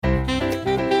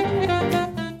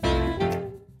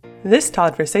This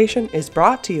Todd-versation is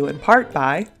brought to you in part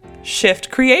by Shift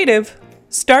Creative.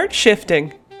 Start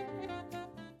shifting.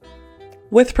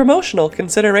 With promotional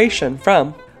consideration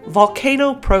from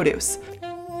Volcano Produce.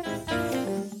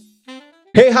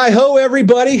 Hey, hi-ho,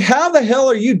 everybody. How the hell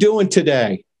are you doing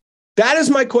today? That is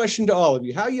my question to all of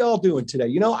you. How you all doing today?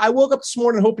 You know, I woke up this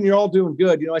morning hoping you're all doing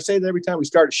good. You know, I say that every time we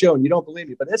start a show and you don't believe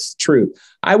me, but it's the truth.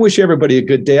 I wish everybody a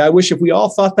good day. I wish if we all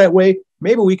thought that way,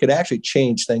 maybe we could actually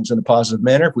change things in a positive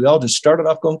manner. If we all just started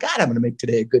off going, God, I'm going to make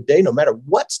today a good day, no matter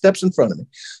what steps in front of me.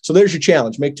 So there's your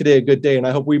challenge. Make today a good day. And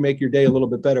I hope we make your day a little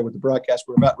bit better with the broadcast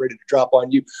we're about ready to drop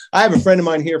on you. I have a friend of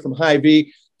mine here from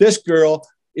Hy-Vee. This girl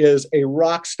is a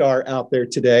rock star out there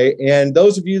today. And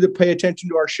those of you that pay attention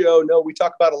to our show know we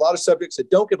talk about a lot of subjects that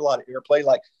don't get a lot of airplay,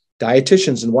 like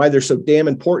dietitians and why they're so damn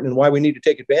important and why we need to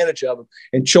take advantage of them,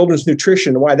 and children's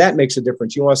nutrition and why that makes a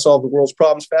difference. You want to solve the world's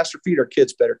problems faster, feed our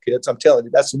kids better, kids. I'm telling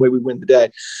you, that's the way we win the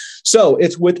day. So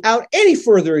it's without any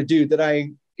further ado that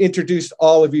I introduced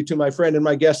all of you to my friend and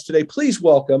my guest today. Please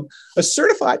welcome a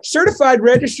certified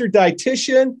registered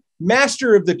dietitian,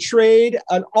 master of the trade,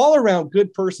 an all-around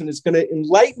good person is going to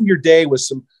enlighten your day with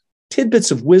some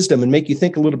tidbits of wisdom and make you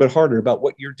think a little bit harder about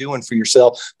what you're doing for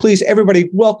yourself. Please,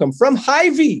 everybody, welcome from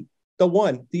Hy-Vee, the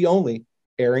one, the only,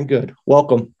 Erin Good.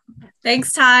 Welcome.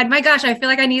 Thanks, Todd. My gosh, I feel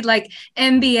like I need like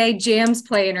NBA jams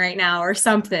playing right now or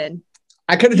something.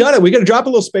 I could have done it. We got to drop a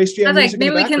little Space Jam. I was like,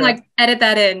 maybe we can like edit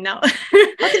that in. No,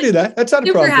 I can do that. That's not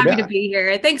a problem. Super happy to be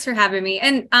here. Thanks for having me.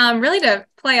 And really to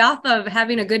play off of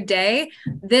having a good day,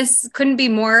 this couldn't be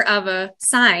more of a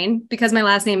sign because my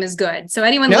last name is Good. So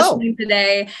anyone listening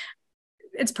today,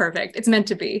 it's perfect. It's meant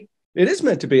to be. It is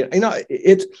meant to be. You know,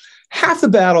 it's half the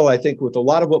battle, I think, with a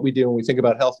lot of what we do when we think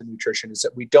about health and nutrition is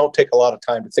that we don't take a lot of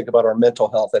time to think about our mental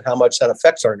health and how much that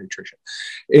affects our nutrition.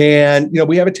 And, you know,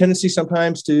 we have a tendency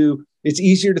sometimes it's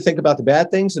easier to think about the bad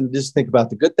things than it is to think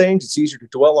about the good things. It's easier to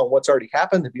dwell on what's already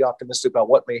happened and be optimistic about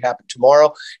what may happen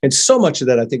tomorrow. And so much of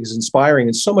that, I think, is inspiring.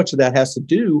 And so much of that has to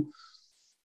do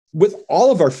with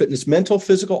all of our fitness, mental,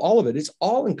 physical, all of it. It's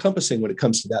all encompassing when it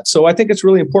comes to that. So I think it's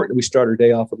really important that we start our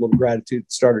day off with a little gratitude,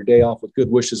 start our day off with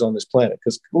good wishes on this planet,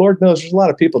 because Lord knows there's a lot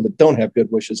of people that don't have good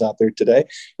wishes out there today.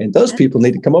 And those people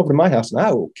need to come over to my house and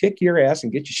I will kick your ass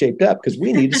and get you shaped up because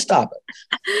we need to stop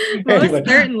it. Anyway,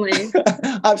 certainly.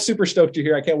 I'm super stoked you're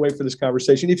here. I can't wait for this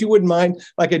conversation. If you wouldn't mind,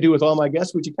 like I do with all my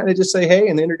guests, would you kind of just say, hey,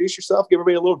 and introduce yourself, give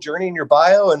everybody a little journey in your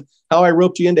bio and how I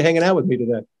roped you into hanging out with me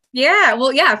today? Yeah.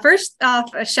 Well, yeah. First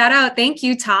off, a shout out. Thank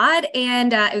you, Todd.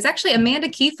 And it was actually Amanda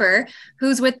Kiefer,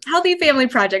 who's with Healthy Family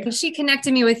Project. And she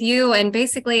connected me with you. And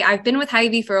basically, I've been with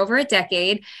Hy-Vee for over a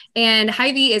decade. And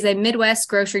Hy-Vee is a Midwest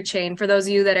grocery chain for those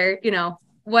of you that are, you know,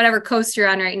 whatever coast you're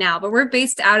on right now. But we're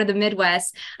based out of the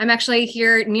Midwest. I'm actually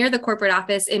here near the corporate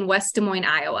office in West Des Moines,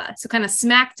 Iowa. So kind of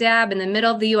smack dab in the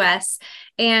middle of the U.S.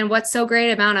 And what's so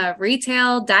great about a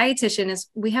retail dietitian is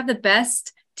we have the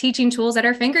best teaching tools at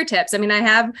our fingertips. I mean, I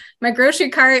have my grocery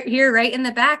cart here right in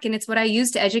the back, and it's what I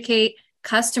use to educate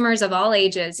customers of all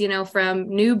ages, you know, from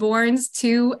newborns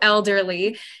to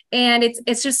elderly. And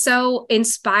it's just so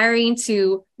inspiring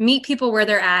to meet people where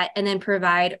they're at and then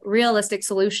provide realistic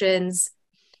solutions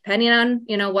depending on,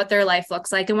 you know, what their life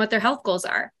looks like and what their health goals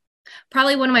are.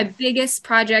 Probably one of my biggest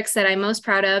projects that I'm most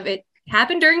proud of, it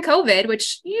happened during COVID,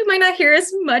 which you might not hear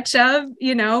as much of,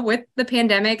 you know, with the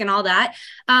pandemic and all that.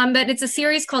 But it's a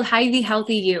series called Hy-Vee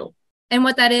Healthy You. And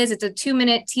what that is, it's a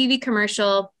 2-minute TV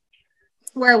commercial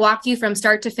where I walk you from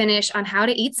start to finish on how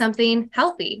to eat something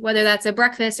healthy, whether that's a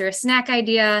breakfast or a snack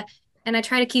idea. And I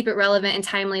try to keep it relevant and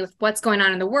timely with what's going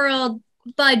on in the world,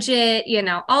 budget, you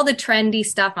know, all the trendy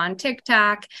stuff on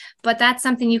TikTok. But that's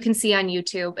something you can see on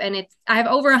YouTube. And I have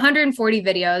over 140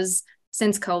 videos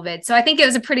since COVID. So I think it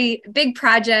was a pretty big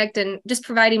project and just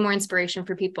providing more inspiration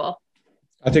for people.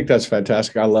 I think that's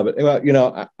fantastic. I love it. Well, you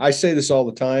know, I say this all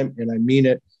the time and I mean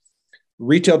it.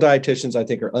 Retail dietitians, I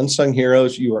think, are unsung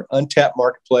heroes. You are untapped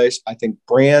marketplace. I think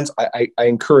brands, I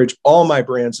encourage all my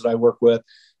brands that I work with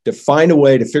to find a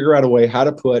way, to figure out a way how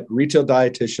to put retail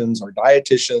dietitians or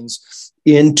dietitians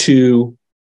into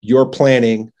your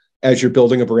planning as you're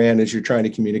building a brand, as you're trying to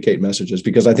communicate messages,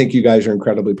 because I think you guys are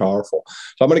incredibly powerful.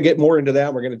 So I'm going to get more into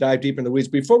that. We're going to dive deep into the weeds.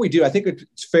 Before we do, I think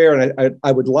it's fair, and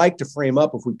I would like to frame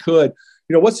up, if we could,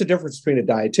 you know, what's the difference between a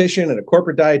dietitian and a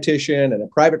corporate dietitian and a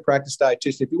private practice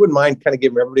dietitian? If you wouldn't mind kind of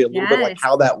giving everybody a little bit like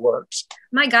how that works.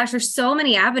 My gosh, there's so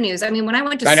many avenues. I mean, when I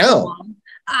went to school,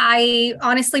 I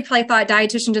honestly probably thought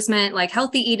dietitian just meant like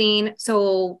healthy eating.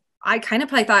 So I kind of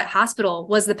probably thought hospital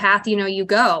was the path, you know, you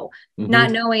go,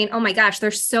 not knowing, oh my gosh,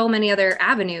 there's so many other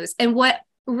avenues. And what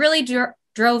really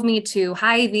drove me to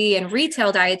Hy-Vee and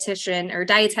retail dietitian or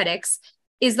dietetics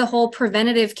is the whole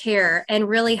preventative care and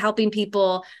really helping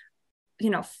people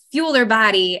fuel their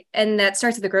body. And that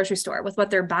starts at the grocery store with what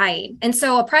they're buying. And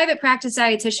so a private practice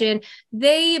dietitian,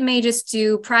 they may just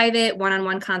do private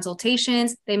one-on-one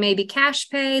consultations. They may be cash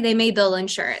pay. They may bill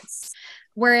insurance.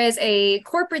 Whereas a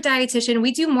corporate dietitian,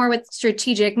 we do more with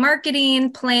strategic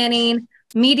marketing, planning.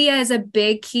 Media is a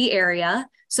big key area.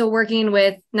 So working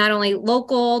with not only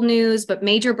local news, but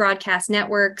major broadcast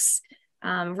networks,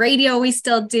 radio, we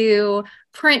still do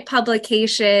print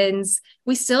publications.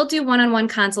 We still do one-on-one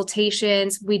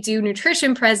consultations. We do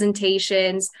nutrition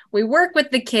presentations. We work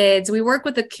with the kids. We work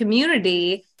with the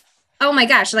community. Oh my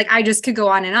gosh, like I just could go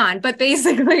on and on. But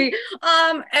basically,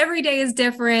 every day is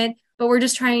different. But we're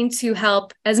just trying to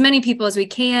help as many people as we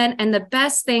can. And the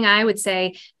best thing I would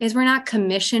say is we're not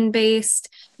commission-based.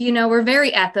 We're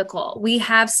very ethical. We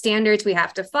have standards we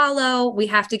have to follow. We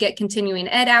have to get continuing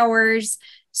ed hours.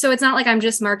 So it's not like I'm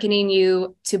just marketing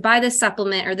you to buy this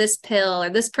supplement or this pill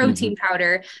or this protein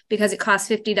powder because it costs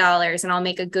 $50 and I'll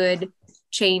make a good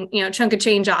chunk of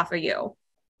change off of you.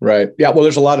 Right. Yeah. Well,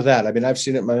 there's a lot of that. I mean, I've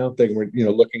seen it in my own thing where,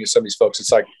 looking at some of these folks,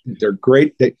 it's like, they're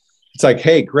great. It's like,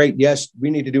 hey, great. Yes, we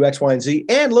need to do X, Y, and Z.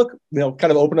 And look, kind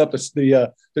of open up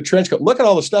the trench coat. Look at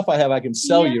all the stuff I have I can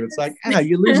sell you. It's like,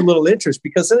 you lose a little interest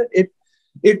because it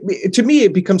to me,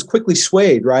 it becomes quickly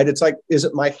swayed, right? It's like, is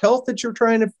it my health that you're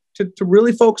trying to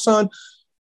really focus on?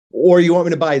 Or you want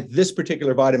me to buy this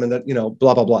particular vitamin that,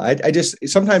 blah, blah, blah. I just,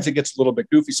 sometimes it gets a little bit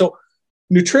goofy. So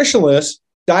nutritionalists,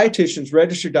 dietitians,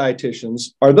 registered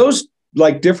dietitians, are those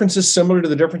like differences similar to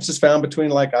the differences found between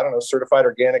certified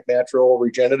organic, natural,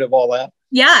 regenerative, all that?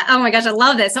 Yeah. Oh my gosh. I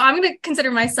love this. So I'm going to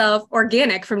consider myself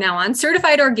organic from now on,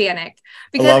 certified organic,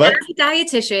 because as a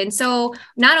dietitian. So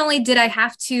not only did I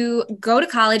have to go to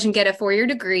college and get a 4-year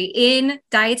degree in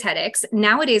dietetics,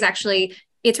 nowadays, actually,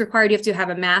 it's required you have to have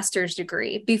a master's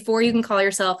degree before you can call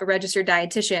yourself a registered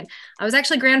dietitian. I was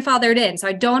actually grandfathered in, so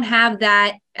I don't have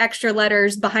that extra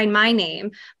letters behind my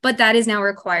name, but that is now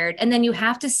required. And then you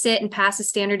have to sit and pass a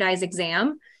standardized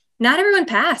exam. Not everyone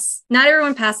passed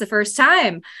the first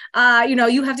time.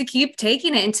 You have to keep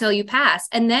taking it until you pass.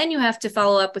 And then you have to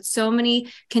follow up with so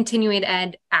many continuing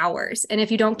ed hours. And if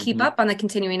you don't keep up on the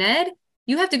continuing ed,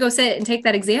 you have to go sit and take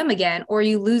that exam again, or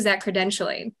you lose that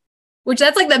credentialing. Which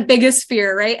that's like the biggest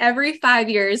fear, right? Every 5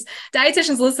 years,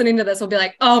 dietitians listening to this will be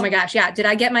like, oh my gosh, yeah, did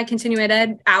I get my continuing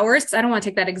ed hours? Because I don't want to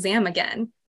take that exam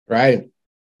again. Right.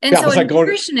 And so a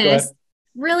nutritionist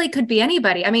really could be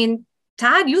anybody. I mean,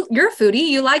 Todd, you're a foodie,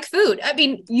 you like food. I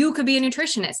mean, you could be a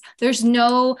nutritionist. There's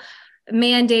no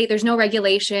mandate, there's no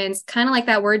regulations, kind of like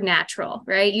that word natural,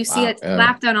 right? You see it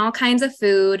slapped on all kinds of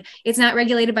food. It's not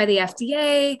regulated by the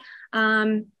FDA.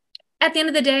 At the end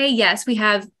of the day, yes, we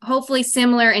have hopefully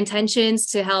similar intentions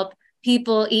to help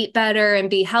people eat better and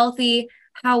be healthy.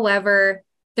 However,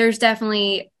 there's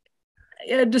definitely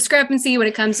a discrepancy when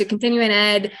it comes to continuing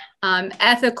ed,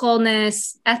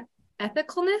 ethicalness.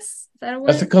 Ethicalness? Is that a word?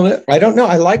 Ethicalness? I don't know.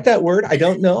 I like that word. I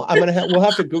don't know. We'll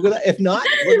have to Google that. If not,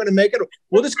 we're going to make it.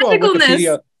 We'll just go on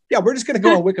Wikipedia. Yeah, we're just going to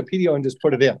go on Wikipedia and just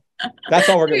put it in. That's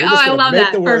all we're going to do. I love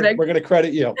that. Perfect. We're going to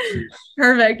credit you.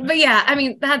 Perfect. But yeah, I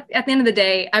mean, that at the end of the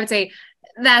day, I would say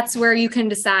that's where you can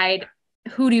decide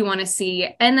who do you want to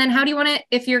see? And then how do you want to,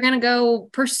 if you're going to go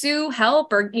pursue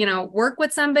help or, work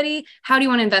with somebody, how do you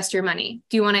want to invest your money?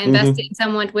 Do you want to invest in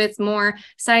someone with more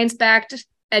science-backed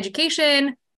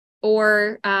education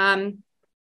or go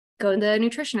the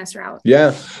nutritionist route?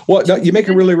 Yeah. Well, no, you make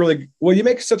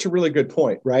such a really good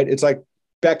point, right? It's like,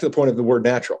 back to the point of the word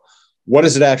natural. What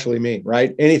does it actually mean,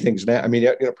 right? Anything's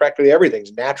practically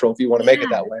everything's natural if you want to make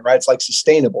it that way, right? It's like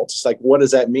sustainable. It's just like, what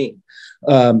does that mean?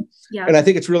 And I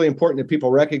think it's really important that people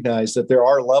recognize that there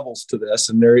are levels to this.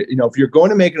 And there, if you're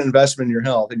going to make an investment in your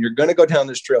health and you're going to go down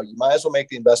this trail, you might as well make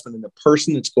the investment in the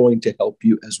person that's going to help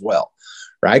you as well,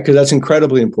 right? Because that's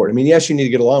incredibly important. I mean, yes, you need to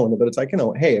get along with it, but it's like,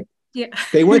 hey,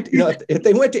 they went, if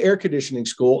they went to air conditioning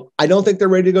school, I don't think they're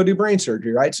ready to go do brain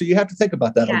surgery, right? So you have to think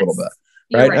about that a little bit.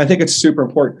 Right. And I think it's super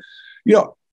important.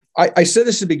 I said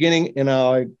this at the beginning and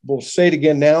I will say it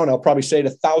again now, and I'll probably say it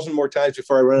 1,000 more times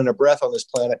before I run out of breath on this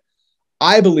planet.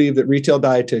 I believe that retail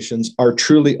dietitians are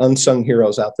truly unsung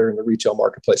heroes out there in the retail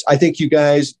marketplace. I think you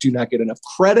guys do not get enough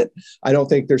credit. I don't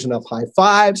think there's enough high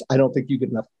fives. I don't think you get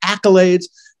enough accolades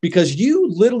because you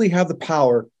literally have the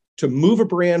power to move a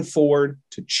brand forward,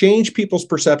 to change people's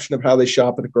perception of how they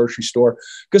shop at a grocery store.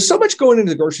 Because so much going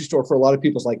into the grocery store for a lot of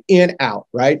people is like in, out,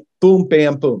 right? Boom,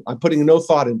 bam, boom. I'm putting no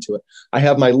thought into it. I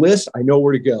have my list. I know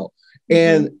where to go.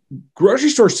 And grocery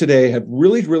stores today have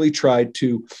really, really tried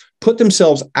to put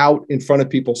themselves out in front of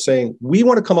people saying, we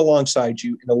want to come alongside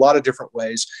you in a lot of different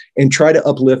ways and try to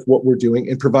uplift what we're doing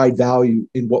and provide value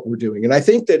in what we're doing. And I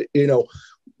think that,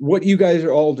 what you guys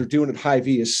are doing at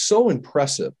Hy-Vee is so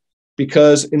impressive.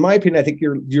 because in my opinion, I think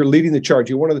you're leading the charge.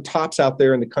 You're one of the tops out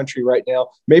there in the country right now,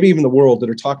 maybe even the world, that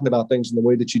are talking about things in the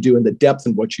way that you do and the depth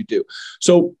in what you do.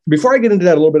 So before I get into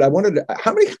that a little bit, I wanted to,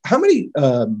 how many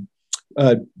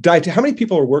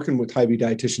people are working with Hy-Vee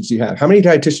dietitians do you have? How many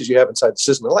dietitians do you have inside the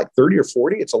system? They're like 30 or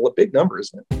 40. It's a big number,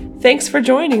 isn't it? Thanks for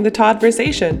joining the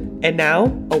Todd-versation. And now,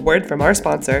 a word from our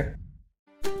sponsor.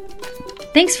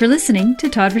 Thanks for listening to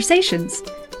Todd-versations.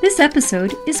 This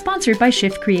episode is sponsored by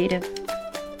Shift Creative.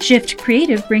 Shift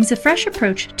Creative brings a fresh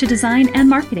approach to design and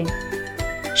marketing.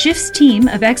 Shift's team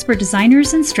of expert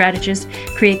designers and strategists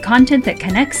create content that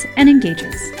connects and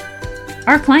engages.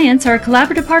 Our clients are a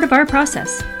collaborative part of our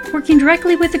process, working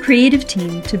directly with the creative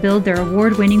team to build their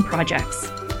award-winning projects.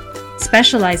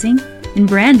 Specializing in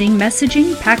branding,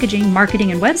 messaging, packaging,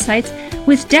 marketing, and websites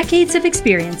with decades of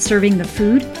experience serving the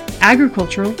food,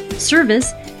 agricultural,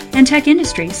 service, and tech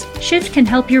industries, Shift can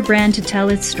help your brand to tell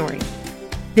its story.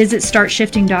 Visit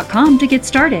startshifting.com to get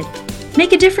started.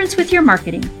 Make a difference with your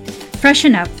marketing.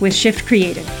 Freshen up with Shift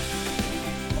Creative.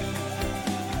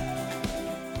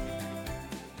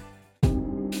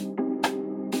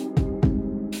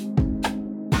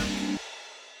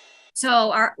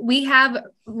 So we have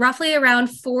roughly around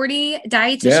 40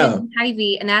 dietitians in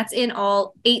Hy-Vee, and that's in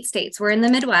all 8 states. We're in the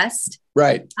Midwest.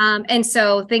 Right. And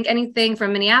so think anything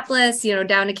from Minneapolis,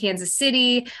 down to Kansas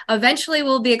City. Eventually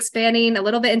we'll be expanding a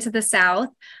little bit into the South,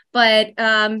 but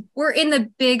we're in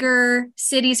the bigger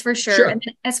cities for sure. And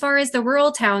as far as the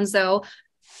rural towns, though,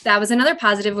 that was another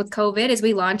positive with COVID is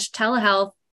we launched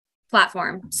telehealth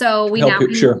platform. So we now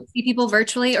can see people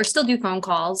virtually or still do phone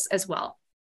calls as well.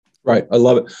 Right. I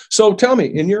love it. So tell me,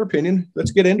 in your opinion, let's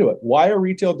get into it. Why are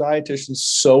retail dietitians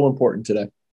so important today?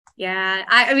 Yeah.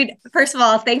 I mean, first of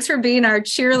all, thanks for being our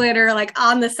cheerleader, like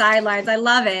on the sidelines. I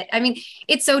love it. I mean,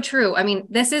 it's so true. I mean,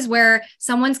 this is where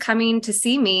someone's coming to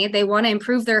see me. They want to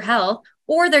improve their health,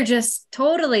 or they're just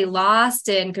totally lost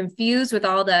and confused with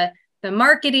all the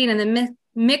marketing and the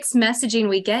mixed messaging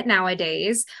we get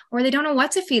nowadays, or they don't know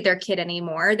what to feed their kid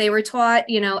anymore. They were taught,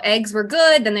 eggs were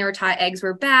good. Then they were taught eggs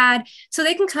were bad. So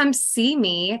they can come see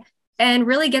me and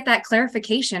really get that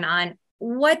clarification on,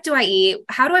 what do I eat?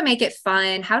 How do I make it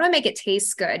fun? How do I make it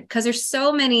taste good? Because there's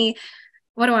so many,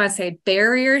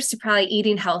 barriers to probably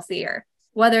eating healthier.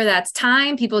 Whether that's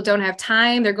time, people don't have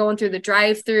time. They're going through the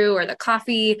drive-through or the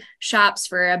coffee shops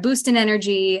for a boost in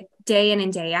energy day in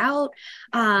and day out.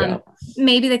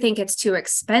 Maybe they think it's too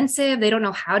expensive. They don't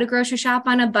know how to grocery shop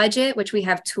on a budget, which we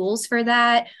have tools for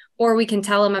that. Or we can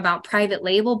tell them about private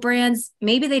label brands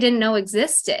maybe they didn't know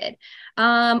existed.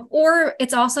 Or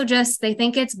it's also just they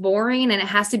think it's boring and it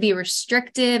has to be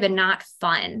restrictive and not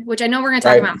fun, which I know we're going to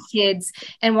talk about kids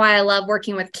and why I love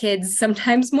working with kids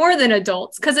sometimes more than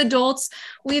adults, because adults,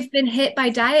 we've been hit by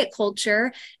diet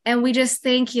culture and we just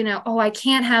think, I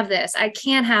can't have this. I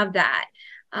can't have that.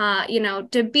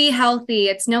 To be healthy,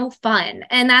 it's no fun.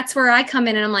 And that's where I come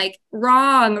in and I'm like,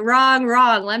 wrong.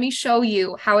 Let me show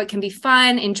you how it can be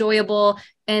fun, enjoyable,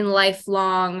 and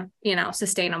lifelong,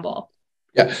 sustainable.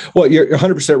 Yeah. Well, you're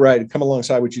 100% right. Come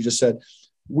alongside what you just said.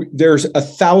 There's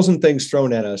 1,000 things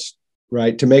thrown at us,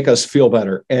 right, to make us feel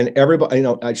better. And everybody,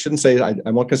 I shouldn't say, I'm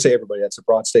not going to say everybody, that's a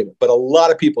broad statement, but a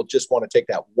lot of people just want to take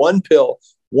that one pill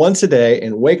once a day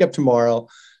and wake up tomorrow,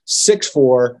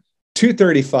 6'4",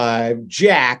 235,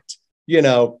 jacked,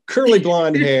 curly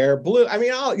blonde hair, blue. I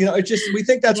mean, it's just, we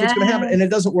think that's what's going to happen. And it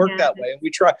doesn't work that way. And we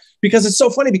try, because it's so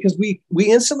funny because we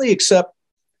instantly accept,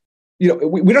 we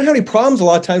don't have any problems a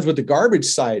lot of times with the garbage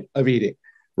side of eating,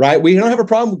 right? We don't have a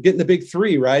problem with getting the big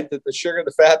 3, right? The sugar,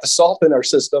 the fat, the salt in our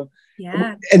system.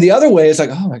 Yeah. And the other way is like,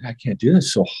 oh my God, I can't do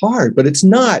this so hard, but it's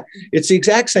not. It's the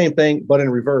exact same thing, but in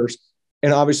reverse.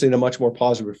 And obviously in a much more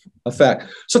positive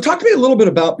effect. So talk to me a little bit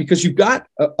about, because you've got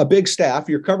a big staff,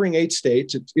 you're covering 8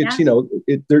 states.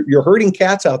 You're herding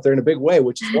cats out there in a big way,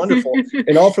 which is wonderful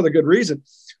and all for the good reason.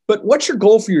 But what's your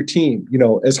goal for your team,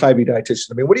 as Hy-Vee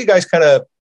dietitians? I mean, what do you guys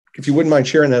if you wouldn't mind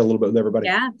sharing that a little bit with everybody?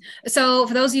 Yeah. So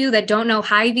for those of you that don't know,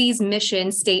 Hy-Vee's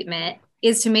mission statement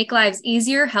is to make lives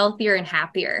easier, healthier, and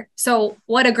happier. So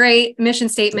what a great mission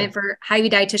statement for Hy-Vee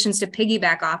dietitians to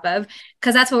piggyback off of,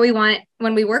 because that's what we want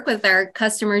when we work with our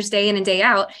customers day in and day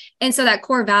out. And so that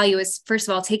core value is, first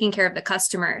of all, taking care of the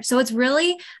customer. So it's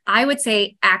really, I would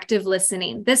say, active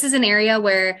listening. This is an area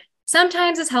where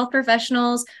sometimes as health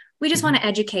professionals, we just want to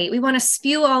educate. We want to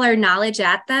spew all our knowledge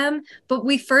at them, but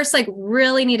we first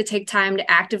really need to take time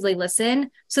to actively listen.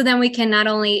 So then we can not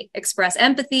only express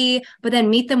empathy, but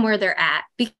then meet them where they're at.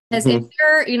 Because if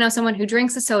you're, someone who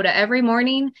drinks a soda every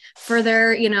morning for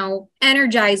their,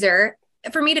 Energizer,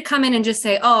 for me to come in and just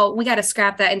say, oh, we got to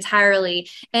scrap that entirely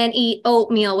and eat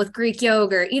oatmeal with Greek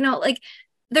yogurt,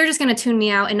 they're just going to tune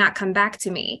me out and not come back to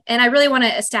me. And I really want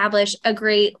to establish a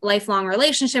great lifelong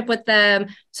relationship with them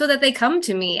so that they come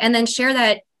to me and then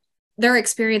share their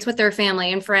experience with their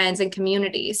family and friends and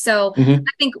community. So I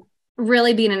think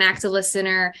really being an active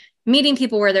listener, meeting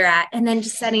people where they're at, and then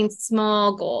just setting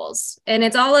small goals. And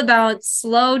it's all about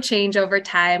slow change over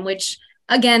time, which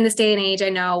again, this day and age, I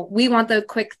know we want the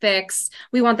quick fix.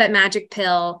 We want that magic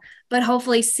pill, but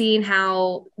hopefully seeing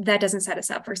how that doesn't set us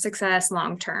up for success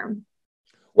long-term.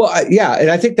 Well, yeah.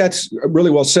 And I think that's really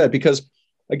well said, because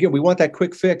again, we want that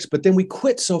quick fix, but then we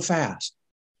quit so fast.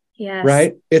 Yes.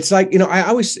 Right. It's like, I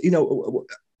always,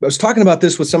 I was talking about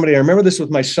this with somebody. I remember this with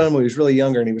my son when he was really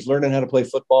younger and he was learning how to play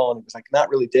football and he was like, not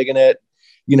really digging it.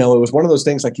 It was one of those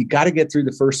things like, you got to get through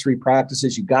the first 3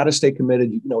 practices. You got to stay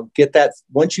committed, get that.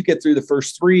 Once you get through the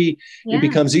first 3, it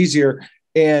becomes easier.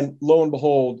 And lo and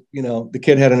behold, the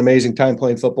kid had an amazing time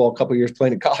playing football, a couple of years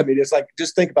playing in college. I mean, it's like,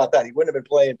 just think about that. He wouldn't have been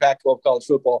playing Pac-12 college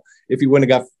football if he wouldn't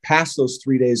have got past those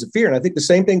 3 days of fear. And I think the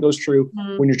same thing goes true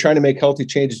when you're trying to make healthy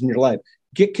changes in your life.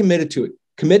 Get committed to it.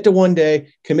 Commit to 1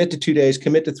 day, commit to 2 days,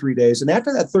 commit to 3 days. And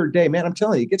after that 3rd day, man, I'm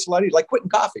telling you, it gets a lot easier. Like quitting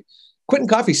coffee. Quitting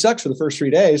coffee sucks for the first 3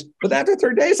 days, but after the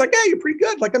 3rd day, it's like, hey, you're pretty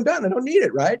good. Like, I'm done. I don't need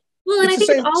it. Right. Well, and I think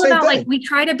it's all about like, we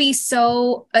try to be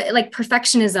so like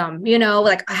perfectionism,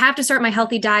 like I have to start my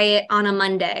healthy diet on a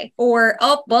Monday, or,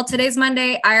 oh, well, today's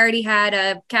Monday. I already had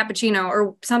a cappuccino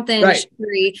or something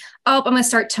sugary. Oh, I'm going to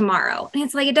start tomorrow. And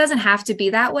it's like, it doesn't have to be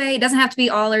that way. It doesn't have to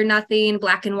be all or nothing,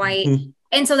 black and white.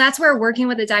 And so that's where working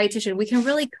with a dietitian, we can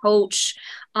really coach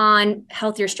on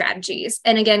healthier strategies.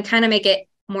 And again, kind of make it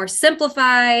more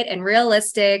simplified and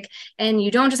realistic. And you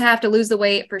don't just have to lose the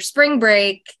weight for spring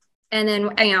break. And then,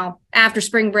 after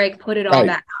spring break, put it all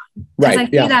back on. Because I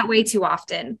see that way too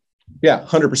often. Yeah,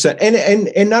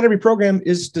 100%. And not every program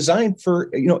is designed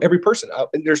for, every person.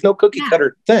 There's no cookie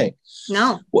cutter thing.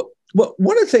 No. Well,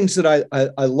 one of the things that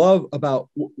I love about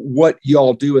what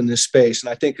y'all do in this space, and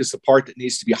I think is the part that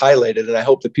needs to be highlighted, and I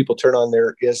hope that people turn on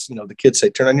their ears, the kids say,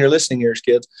 turn on your listening ears,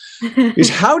 kids, is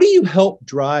how do you help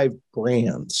drive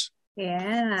brands?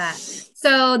 Yeah.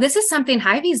 So this is something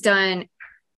Hy-Vee's done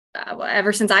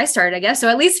ever since I started, I guess. So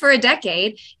at least for a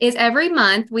decade, is every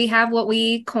month we have what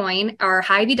we coin our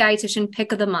Hy-Vee Dietitian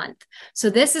Pick of the Month. So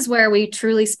this is where we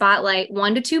truly spotlight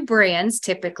 1 to 2 brands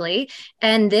typically.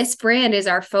 And this brand is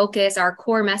our focus, our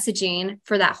core messaging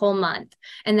for that whole month.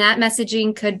 And that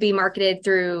messaging could be marketed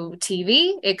through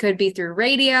TV. It could be through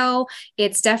radio.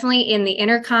 It's definitely in the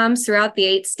intercoms throughout the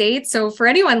 8 states. So for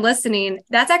anyone listening,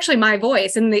 that's actually my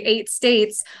voice in the 8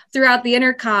 states throughout the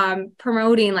intercom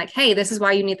promoting like, hey, this is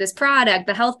why you need this product,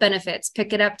 the health benefits,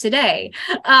 pick it up today.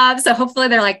 So hopefully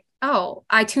they're like, oh,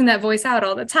 I tune that voice out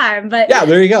all the time. But yeah,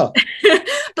 there you go.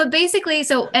 But basically,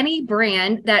 so any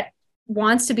brand that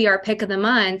wants to be our pick of the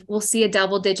month will see a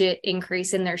double-digit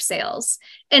increase in their sales.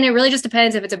 And it really just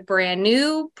depends if it's a brand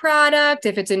new product,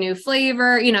 if it's a new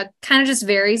flavor, kind of just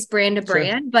varies brand to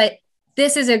brand. Sure. But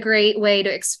this is a great way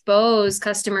to expose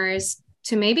customers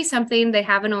to maybe something they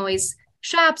haven't always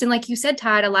shopped. And like you said,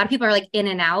 Todd, a lot of people are like in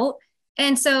and out.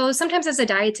 And so sometimes as a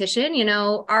dietitian,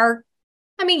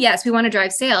 yes, we want to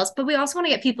drive sales, but we also want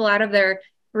to get people out of their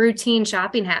routine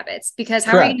shopping habits, because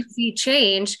how are you going to see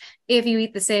change if you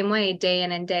eat the same way day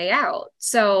in and day out?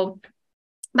 So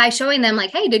by showing them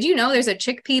like, hey, did you know there's a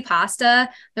chickpea pasta?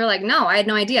 They're like, no, I had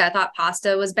no idea. I thought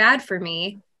pasta was bad for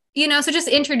me. So just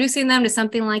introducing them to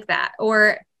something like that.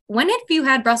 Or when have you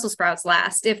had Brussels sprouts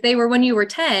last? If they were when you were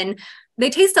 10, they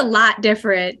taste a lot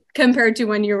different compared to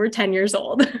when you were 10 years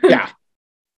old. Yeah.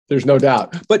 There's no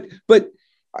doubt. But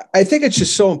I think it's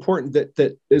just so important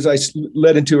that as I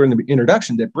led into in the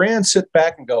introduction, that brands sit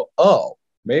back and go, oh,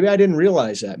 maybe I didn't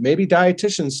realize that. Maybe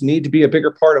dietitians need to be a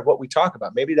bigger part of what we talk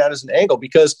about. Maybe that is an angle,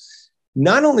 because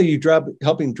not only are you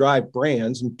helping drive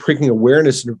brands and bringing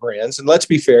awareness into brands, and let's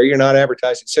be fair, you're not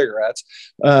advertising cigarettes.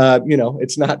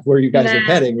 It's not where you guys are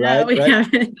heading, right?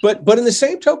 Right? But in the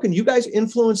same token, you guys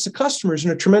influence the customers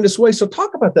in a tremendous way. So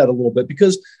talk about that a little bit,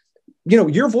 because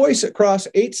your voice across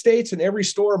 8 states and every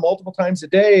store multiple times a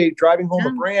day, driving home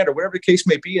a brand or whatever the case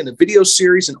may be, in the video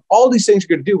series and all these things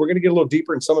you're going to do. We're going to get a little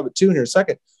deeper in some of it too in here in a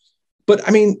second. But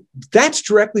that's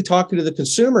directly talking to the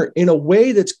consumer in a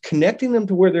way that's connecting them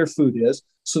to where their food is.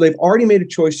 So they've already made a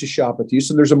choice to shop with you.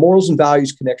 So there's a morals and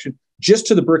values connection just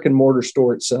to the brick and mortar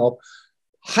store itself.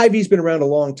 Hy-Vee's been around a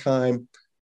long time.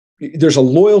 There's a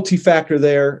loyalty factor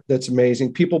there that's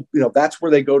amazing. People, that's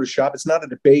where they go to shop. It's not a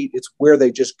debate. It's where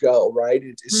they just go, right?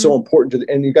 It's so important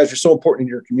and you guys are so important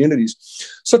in your communities.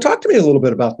 So talk to me a little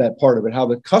bit about that part of it, how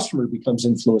the customer becomes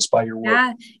influenced by your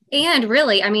work. And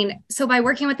really, I mean, so by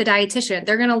working with the dietitian,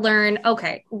 they're going to learn,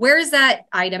 okay, where's that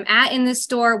item at in this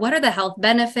store? What are the health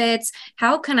benefits?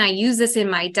 How can I use this in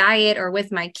my diet or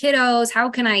with my kiddos?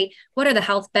 What are the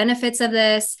health benefits of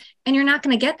this? And you're not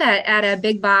going to get that at a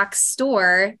big box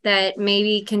store that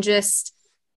maybe can just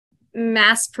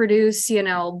mass produce,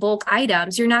 bulk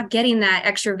items. You're not getting that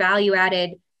extra value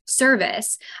added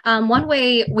service. One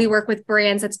way we work with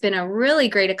brands that's been a really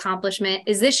great accomplishment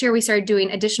is this year we started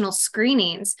doing additional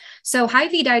screenings. So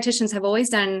Hy-Vee dietitians have always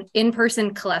done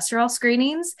in-person cholesterol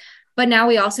screenings, but now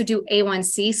we also do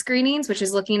A1C screenings, which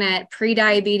is looking at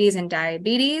pre-diabetes and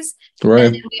diabetes. Right.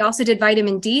 And we also did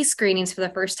vitamin D screenings for the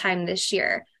first time this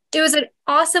year. It was an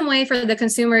awesome way for the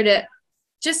consumer to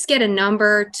just get a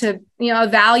number to, a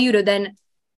value to then,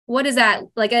 what is that,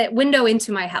 like a window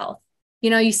into my health?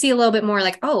 You see a little bit more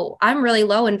like, oh, I'm really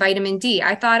low in vitamin D.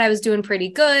 I thought I was doing pretty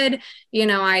good.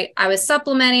 I was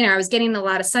supplementing or I was getting a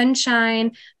lot of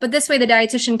sunshine. But this way, the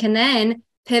dietitian can then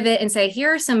pivot and say,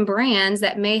 here are some brands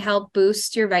that may help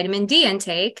boost your vitamin D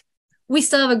intake. We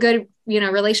still have a good,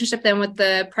 relationship then with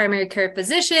the primary care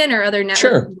physician or other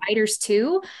network providers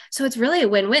too. So it's really a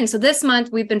win-win. So this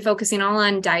month we've been focusing all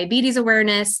on diabetes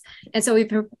awareness. And so we've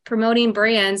been promoting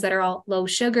brands that are all low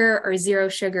sugar or zero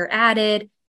sugar added.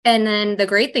 And then the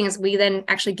great thing is we then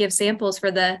actually give samples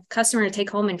for the customer to take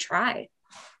home and try.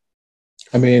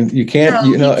 I mean, you can't,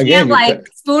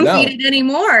 spoon feed it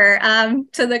anymore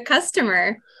to the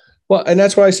customer. Well, and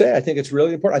that's why I say, I think it's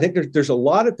really important. I think there's a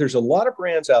lot of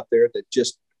brands out there that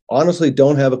just honestly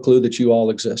don't have a clue that you all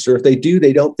exist. Or if they do,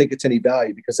 they don't think it's any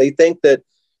value because they think that,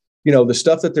 the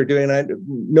stuff that they're doing,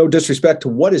 no disrespect to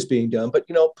what is being done, but,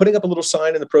 putting up a little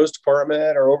sign in the produce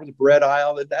department or over the bread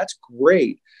aisle, that's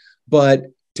great. But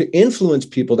to influence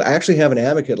people to actually have an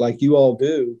advocate like you all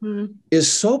do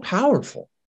is so powerful.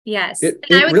 Yes. It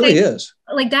really is.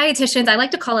 Like dietitians, I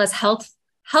like to call us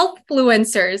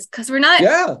healthfluencers because we're not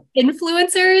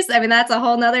influencers. I mean, that's a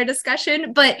whole nother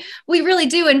discussion, but we really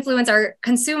do influence our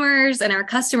consumers and our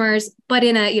customers, but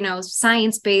in a,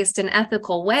 science-based and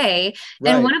ethical way.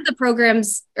 Right. And one of the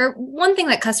programs or one thing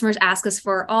that customers ask us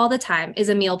for all the time is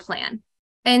a meal plan.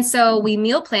 And so we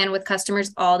meal plan with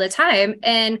customers all the time.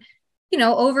 And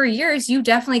over years, you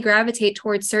definitely gravitate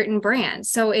towards certain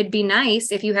brands. So it'd be nice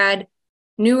if you had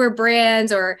newer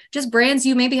brands or just brands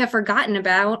you maybe have forgotten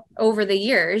about over the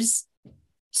years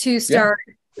to start,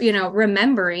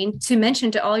 remembering to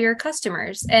mention to all your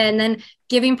customers and then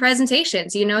giving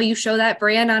presentations. You show that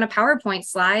brand on a PowerPoint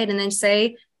slide and then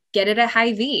say, get it at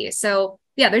Hy-Vee. So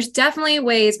yeah, there's definitely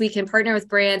ways we can partner with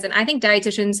brands. And I think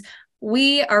dietitians,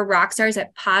 we are rock stars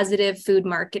at positive food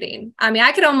marketing. I mean,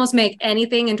 I could almost make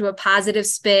anything into a positive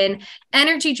spin.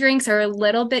 Energy drinks are a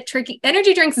little bit tricky.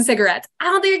 Energy drinks and cigarettes. I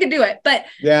don't think I could do it, but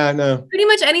pretty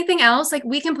much anything else, like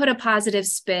we can put a positive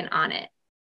spin on it.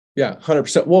 Yeah,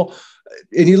 100%. Well,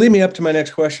 and you lead me up to my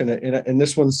next question. And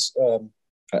this one's,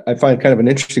 I find kind of an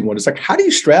interesting one. It's like, how do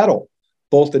you straddle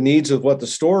both the needs of what the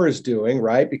store is doing,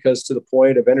 right? Because to the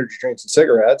point of energy drinks and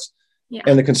cigarettes,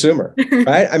 and the consumer,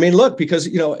 right? I mean, look, because,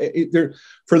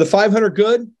 for the 500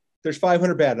 good, there's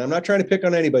 500 bad. And I'm not trying to pick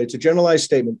on anybody. It's a generalized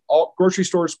statement. All grocery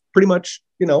stores pretty much,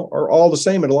 are all the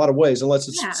same in a lot of ways, unless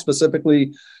it's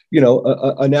specifically,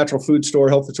 a natural food store,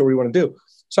 health food store you want to do.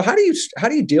 So how do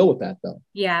you deal with that though?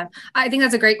 Yeah, I think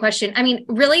that's a great question. I mean,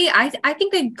 really, I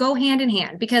think they go hand in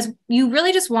hand because you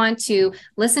really just want to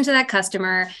listen to that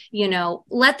customer,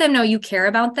 let them know you care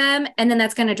about them. And then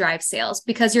that's going to drive sales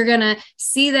because you're going to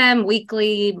see them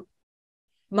weekly,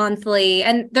 monthly,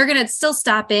 and they're going to still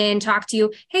stop in, talk to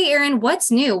you. Hey, Erin, what's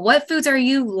new? What foods are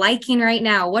you liking right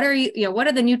now? What are what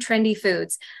are the new trendy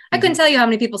foods? I couldn't tell you how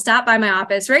many people stop by my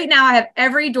office. Right now, I have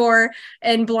every door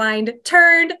and blind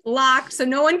turned, locked, so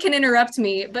no one can interrupt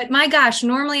me. But my gosh,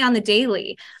 normally on the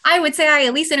daily, I would say I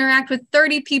at least interact with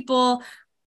 30 people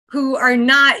who are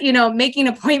not, making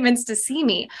appointments to see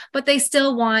me, but they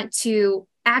still want to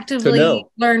actively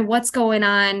learn what's going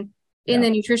on in the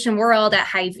nutrition world at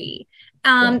Hy-Vee.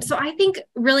 So I think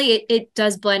really it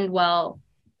does blend well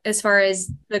as far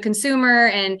as the consumer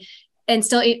and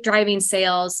still driving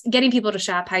sales, getting people to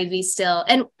shop Hy-Vee still.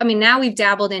 And I mean, now we've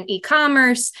dabbled in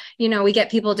e-commerce, we get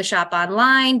people to shop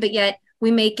online, but yet we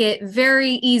make it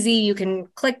very easy. You can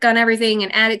click on everything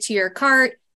and add it to your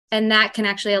cart. And that can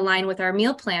actually align with our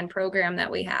meal plan program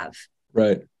that we have.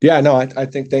 Right. Yeah, no, I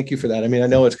think, thank you for that. I mean, I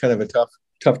know it's kind of a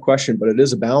tough question, but it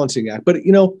is a balancing act. But,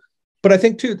 but I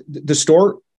think too, the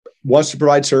store wants to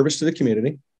provide service to the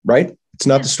community, right? It's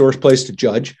not the store's place to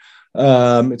judge.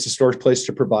 It's a store's place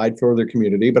to provide for their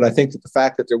community. But I think that the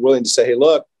fact that they're willing to say, hey,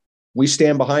 look, we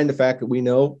stand behind the fact that we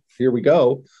know, here we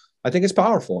go. I think it's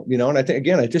powerful, and I think,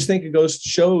 again, I just think it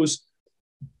shows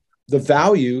the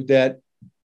value that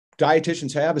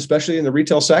dietitians have, especially in the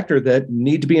retail sector, that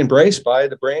need to be embraced by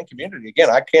the brand community. Again,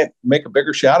 I can't make a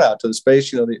bigger shout out to the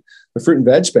space, the fruit and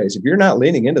veg space. If you're not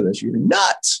leaning into this, you're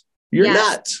nuts. You're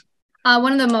nuts.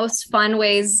 One of the most fun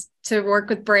ways to work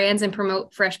with brands and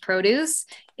promote fresh produce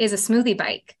is a smoothie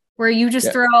bike, where you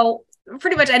just throw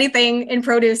pretty much anything in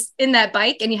produce in that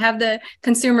bike, and you have the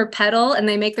consumer pedal and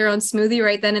they make their own smoothie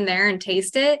right then and there and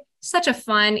taste it. Such a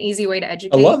fun, easy way to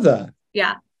educate. I love that.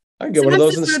 Yeah. I can get one of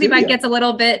those in the smoothie studio. bike gets a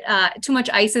little bit too much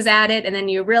ice is added, and then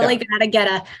you really gotta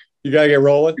get you gotta get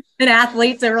rolling. An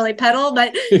athlete to really pedal.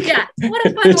 But yeah, what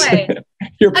a fun way.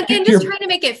 Again, just trying to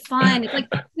make it fun. It's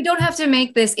like, we don't have to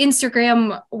make this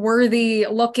Instagram worthy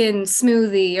looking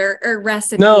smoothie or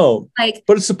recipe. No,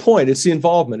 but it's the point. It's the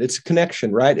involvement. It's a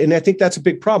connection, right? And I think that's a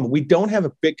big problem. We don't have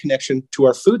a big connection to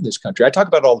our food in this country. I talk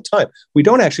about it all the time. We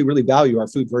don't actually really value our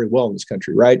food very well in this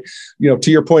country, right?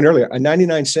 To your point earlier, a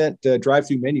 99-cent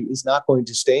drive-through menu is not going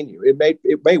to sustain you.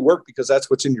 It may work because that's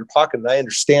what's in your pocket. And I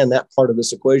understand that part of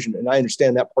this equation. And I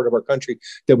understand that part of our country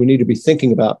that we need to be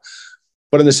thinking about.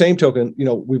 But in the same token,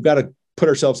 we've got to put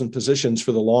ourselves in positions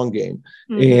for the long game.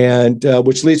 Mm-hmm. And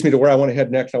which leads me to where I want to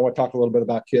head next. I want to talk a little bit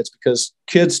about kids, because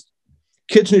kids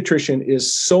nutrition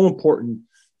is so important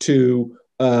to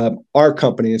our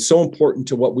company. It's so important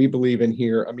to what we believe in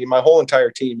here. I mean, my whole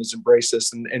entire team has embraced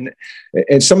this, and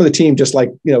some of the team just I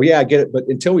get it. But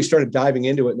until we started diving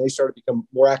into it and they started to become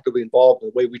more actively involved in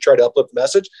the way we try to uplift the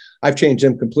message, I've changed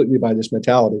them completely by this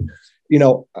mentality.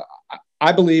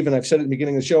 I believe, and I've said it at the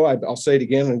beginning of the show, I'll say it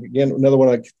again and again, another one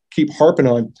I keep harping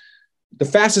on, the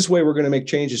fastest way we're going to make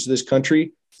changes to this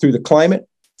country through the climate,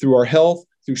 through our health,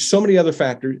 through so many other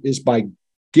factors, is by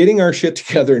getting our shit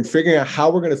together and figuring out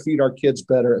how we're going to feed our kids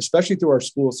better, especially through our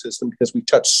school system, because we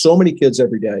touch so many kids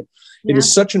every day. Yeah. It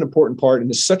is such an important part,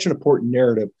 and it's such an important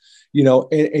narrative,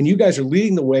 and you guys are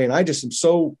leading the way. And I just am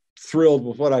so thrilled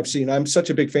with what I've seen. I'm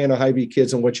such a big fan of Hy-Vee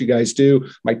Kids and what you guys do.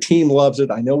 My team loves it.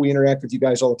 I know we interact with you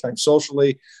guys all the time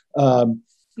socially.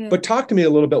 But talk to me a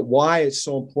little bit why it's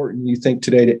so important, you think,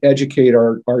 today to educate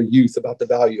our youth about the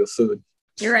value of food.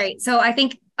 You're right. So I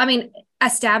think,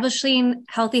 establishing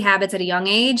healthy habits at a young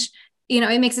age,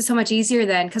 it makes it so much easier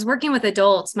then, because working with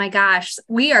adults, my gosh,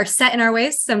 we are set in our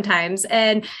ways sometimes.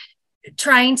 And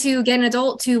trying to get an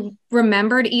adult to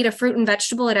remember to eat a fruit and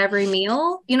vegetable at every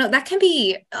meal, that can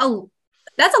be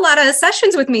that's a lot of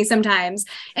sessions with me sometimes.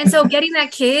 And so getting that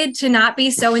kid to not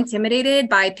be so intimidated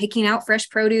by picking out fresh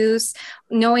produce,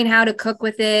 knowing how to cook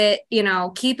with it,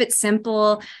 keep it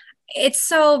simple. It's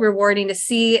so rewarding to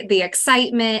see the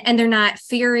excitement, and they're not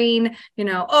fearing,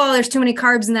 there's too many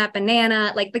carbs in that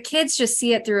banana. Like, the kids just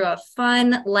see it through a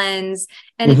fun lens,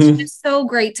 and it's just so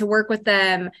great to work with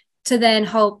them to then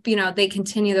hope, they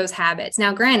continue those habits.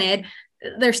 Now, granted,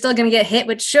 they're still going to get hit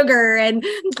with sugar and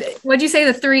what'd you say,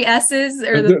 the 3 S's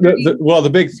or the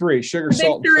big 3, sugar,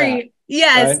 salt, and fat.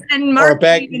 Yes. Right? And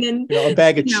marketing, or a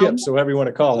bag of chips, or whatever you want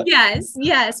to call it.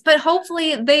 Yes. But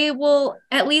hopefully they will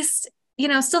at least,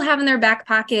 still have in their back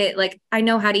pocket, like, I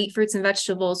know how to eat fruits and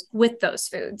vegetables with those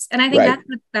foods. And I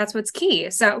think that's what's key.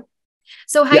 So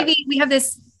Hy-Vee, we have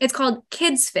this, it's called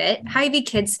Kids Fit, Hy-Vee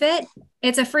Kids Fit.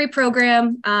 It's a free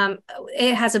program.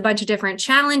 It has a bunch of different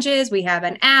challenges. We have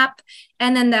an app,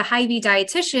 and then the Hy-Vee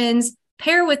dietitians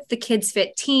pair with the Kids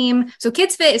Fit team. So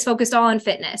Kids Fit is focused all on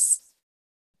fitness.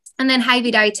 And then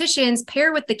Hy-Vee dietitians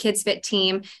pair with the Kids Fit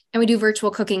team, and we do virtual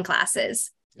cooking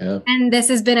classes. Yeah. And this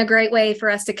has been a great way for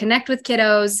us to connect with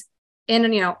kiddos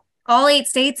in, all 8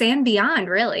 states and beyond,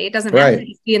 really. It doesn't have to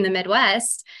be in the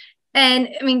Midwest.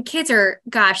 And kids are,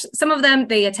 some of them,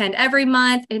 they attend every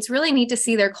month. It's really neat to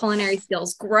see their culinary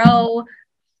skills grow.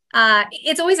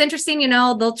 It's always interesting,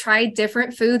 they'll try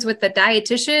different foods with the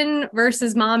dietitian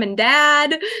versus mom and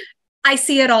dad. I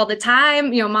see it all the time.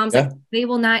 Mom's like, they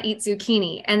will not eat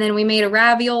zucchini. And then we made a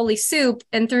ravioli soup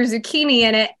and threw zucchini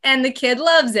in it, and the kid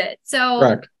loves it.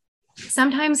 So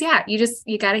sometimes,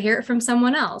 you got to hear it from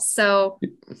someone else. So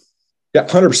yeah,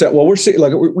 100%. Well,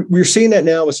 we're seeing that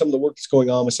now with some of the work that's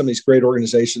going on with some of these great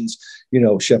organizations,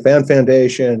 Chef Ann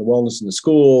Foundation, Wellness in the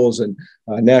Schools, and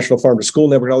National Farm to School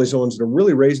Network, all these ones that are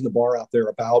really raising the bar out there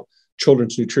about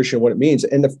children's nutrition, what it means.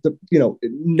 And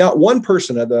not one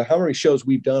person of the how many shows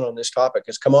we've done on this topic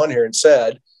has come on here and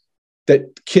said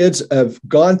that kids have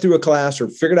gone through a class or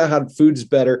figured out how food is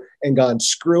better and gone,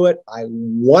 screw it, I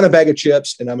want a bag of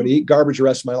chips and I'm going to eat garbage the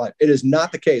rest of my life. It is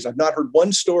not the case. I've not heard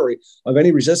one story of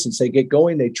any resistance. They get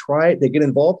going, they try it, they get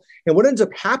involved. And what ends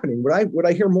up happening, what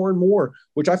I hear more and more,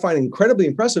 which I find incredibly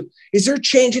impressive, is they're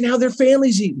changing how their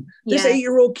family's eating. This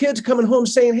 8-year-old kid's coming home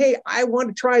saying, hey, I want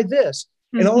to try this.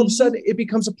 And all of a sudden it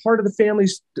becomes a part of the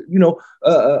family's,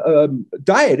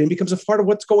 diet and becomes a part of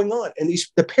what's going on. And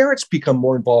the parents become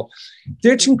more involved.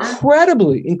 It's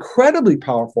incredibly, incredibly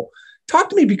powerful. Talk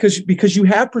to me because you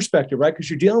have perspective, right? Because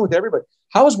you're dealing with everybody.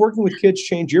 How has working with kids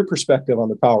changed your perspective on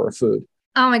the power of food?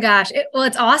 Oh my gosh.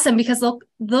 It's awesome because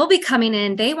they'll be coming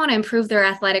in, they want to improve their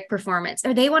athletic performance,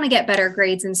 or they want to get better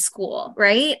grades in school,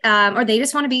 right? Or they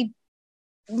just want to be,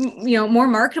 more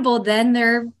marketable than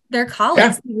their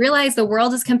colleagues. Yeah. Realize the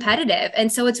world is competitive.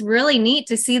 And so it's really neat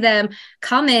to see them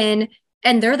come in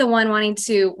and they're the one wanting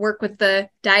to work with the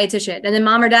dietitian, and then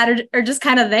mom or dad are just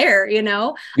kind of there,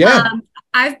 Yeah.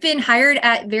 I've been hired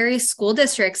at various school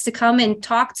districts to come and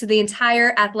talk to the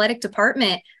entire athletic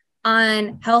department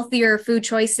on healthier food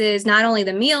choices, not only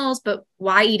the meals, but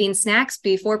why eating snacks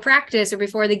before practice or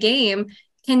before the game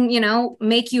can,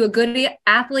 make you a good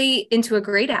athlete into a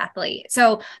great athlete.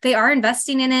 So they are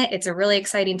investing in it. It's a really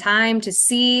exciting time to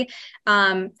see.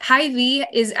 Hy-Vee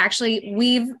is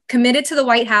we've committed to the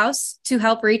White House to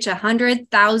help reach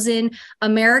 100,000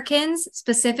 Americans,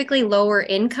 specifically lower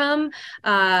income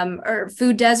or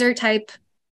food desert type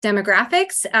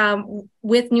demographics,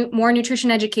 with more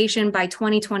nutrition education by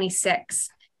 2026.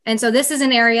 And so this is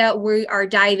an area we are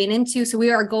diving into. So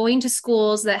we are going to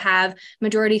schools that have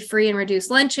majority free and reduced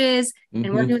lunches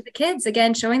and working with the kids,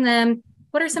 again, showing them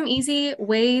what are some easy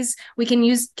ways we can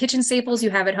use kitchen staples you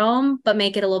have at home, but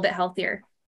make it a little bit healthier.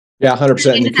 Yeah,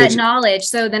 100%. And that knowledge.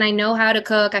 So then I know how to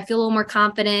cook. I feel a little more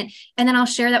confident. And then I'll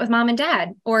share that with mom and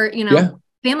dad or,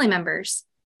 family members.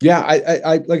 Yeah,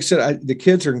 I like I said, the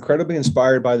kids are incredibly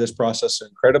inspired by this process,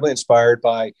 incredibly inspired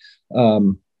by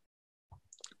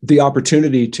the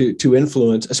opportunity to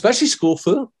influence, especially school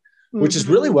food, which is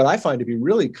really what I find to be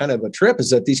really kind of a trip, is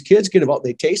that these kids get involved.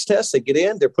 They taste test, they get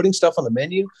in, they're putting stuff on the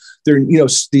menu. They're,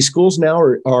 these schools now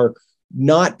are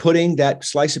not putting that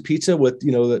slice of pizza with,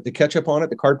 the ketchup on it,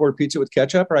 the cardboard pizza with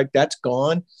ketchup, right? That's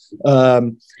gone.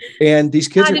 And these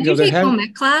kids did you take home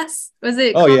ec class? Was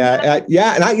it? Oh yeah.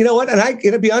 Yeah. And I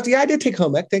gonna be honest. Yeah, I did take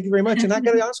home ec. Thank you very much. And I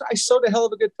gotta be honest, I sewed a hell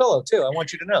of a good pillow too. I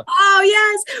want you to know. Oh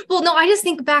yes. Well, no, I just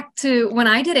think back to when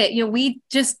I did it, we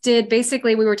just did,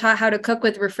 basically we were taught how to cook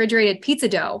with refrigerated pizza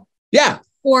dough. Yeah.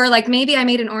 Or like maybe I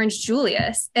made an orange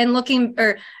Julius, and looking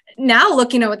at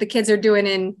what the kids are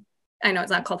doing I know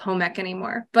it's not called home ec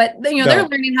anymore, but they're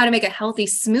learning how to make a healthy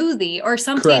smoothie or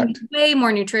something way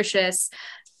more nutritious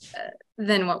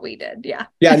than what we did. Yeah.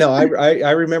 Yeah. No,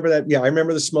 I remember that. Yeah. I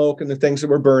remember the smoke and the things that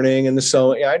were burning and the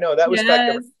sewing. Yeah, I know that was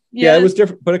back then. Yeah, it was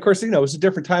different. But of course, it was a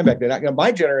different time back then.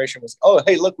 My generation was, oh,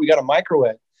 hey, look, we got a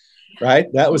microwave.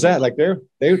 Right. That was that. Like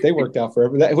they worked out for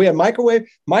everybody. We had microwave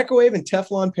and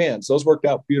Teflon pans. Those worked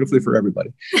out beautifully for everybody.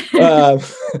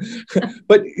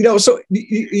 But, so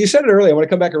you said it earlier. I want to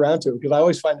come back around to it because I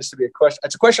always find this to be a question.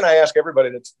 It's a question I ask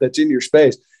everybody that's in your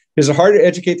space. Is it harder to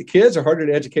educate the kids or harder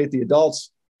to educate the adults?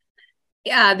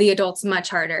 Yeah, the adults much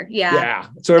harder. Yeah. Yeah.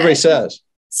 That's what everybody says.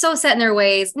 So set in their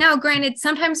ways. Now, granted,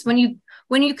 sometimes when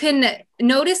you can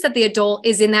notice that the adult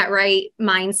is in that right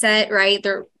mindset, right?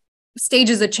 They're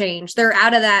stages of change. They're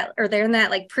out of that, or they're in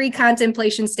that like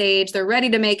pre-contemplation stage. They're ready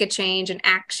to make a change and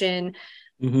action.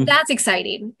 That's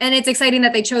exciting. And it's exciting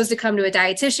that they chose to come to a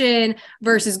dietitian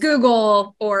versus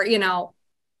Google or,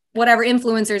 whatever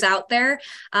influencers out there.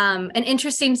 An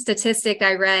interesting statistic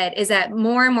I read is that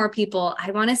more and more people,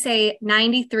 I want to say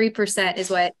 93% is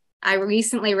what I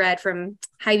recently read from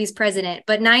Hy-Vee's president,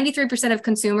 but 93% of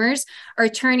consumers are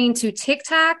turning to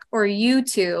TikTok or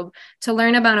YouTube to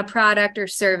learn about a product or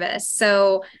service.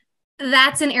 So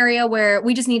that's an area where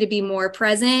we just need to be more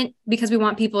present because we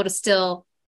want people to still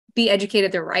be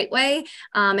educated the right way,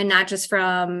 and not just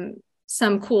from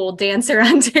some cool dancer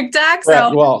on TikTok. So,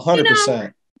 right. Well,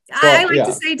 100%. I like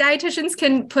to say dietitians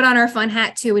can put on our fun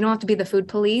hat too. We don't have to be the food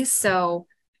police. So,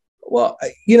 well,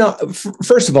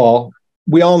 first of all,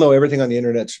 we all know everything on the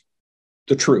internet's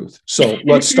the truth. So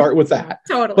let's start with that.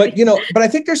 Totally. But I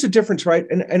think there's a difference, right?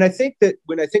 And I think that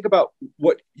when I think about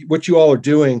what you all are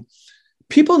doing,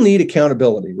 people need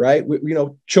accountability, right?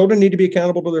 Children need to be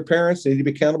accountable to their parents. They need to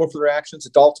be accountable for their actions.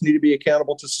 Adults need to be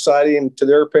accountable to society and to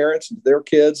their parents and to their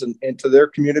kids and to their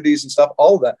communities and stuff,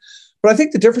 all of that. But I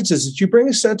think the difference is that you bring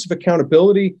a sense of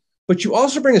accountability, but you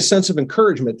also bring a sense of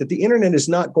encouragement that the internet is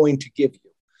not going to give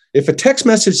you. If a text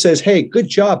message says, hey, good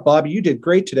job, Bobby, you did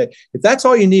great today. If that's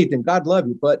all you need, then God love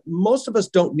you. But most of us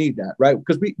don't need that, right?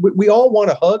 Because we all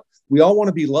want a hug. We all want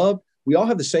to be loved. We all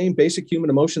have the same basic human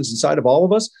emotions inside of all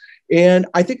of us. And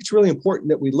I think it's really important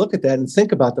that we look at that and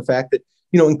think about the fact that,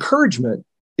 encouragement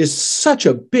is such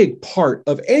a big part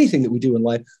of anything that we do in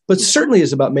life, but certainly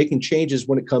is about making changes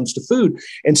when it comes to food.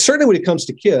 And certainly when it comes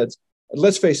to kids,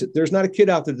 let's face it, there's not a kid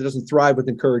out there that doesn't thrive with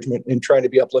encouragement and trying to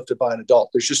be uplifted by an adult.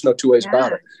 There's just no two ways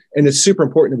about it. And it's super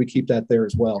important that we keep that there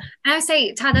as well. And I would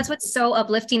say, Todd, that's what's so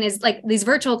uplifting is like these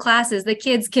virtual classes, the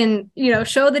kids can,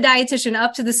 show the dietitian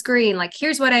up to the screen, like,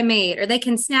 here's what I made, or they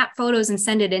can snap photos and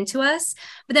send it into us.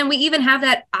 But then we even have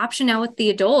that option now with the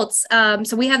adults.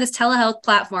 So we have this telehealth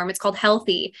platform. It's called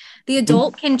Hy-Vee. The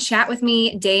adult can chat with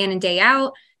me day in and day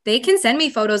out. They can send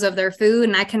me photos of their food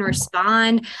and I can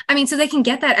respond. I mean, so they can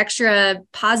get that extra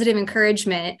positive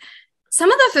encouragement.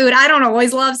 Some of the food, I don't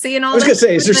always love seeing all that. I was going to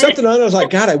say, is there something on it? I was like,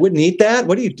 God, I wouldn't eat that.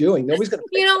 What are you doing? Nobody's going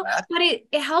to that. But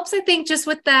it helps, I think, just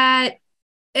with that.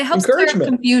 It helps clear up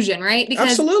confusion, right?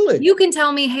 Because absolutely, you can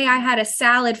tell me, hey, I had a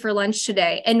salad for lunch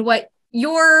today. And what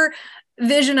your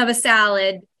vision of a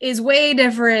salad is way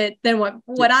different than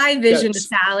what I vision a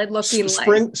salad looking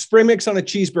like. Spring mix on a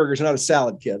cheeseburger is not a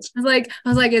salad, kids. I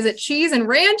was like, is it cheese and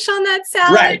ranch on that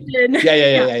salad?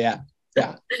 Right.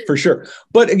 Yeah, for sure.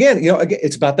 But again,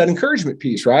 it's about that encouragement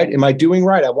piece, right? Am I doing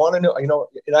right? I want to know,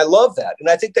 and I love that. And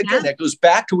I think that, again, that goes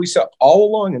back to what we saw all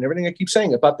along and everything I keep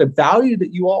saying about the value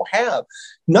that you all have,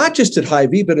 not just at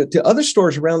Hy-Vee, but to other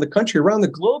stores around the country, around the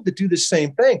globe that do the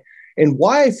same thing. And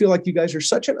why I feel like you guys are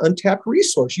such an untapped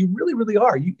resource. You really, really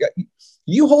are.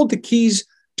 You hold the keys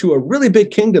to a really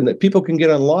big kingdom that people can get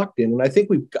unlocked in. And I think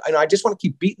I just want to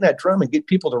keep beating that drum and get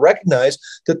people to recognize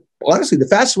that, honestly, the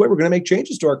fastest way we're going to make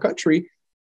changes to our country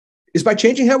is by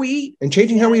changing how we eat and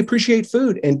changing how we appreciate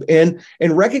food and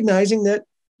recognizing that,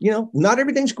 not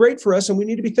everything's great for us. And we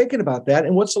need to be thinking about that.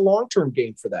 And what's the long-term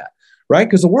game for that, right?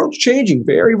 Because the world's changing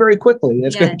very, very quickly. And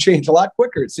it's going to change a lot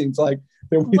quicker, it seems like,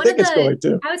 than we think it's going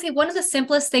to. I would say one of the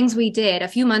simplest things we did a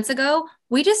few months ago,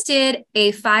 we just did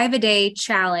a 5-a-day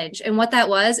challenge. And what that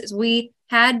was is we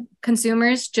had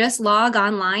consumers just log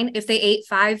online if they ate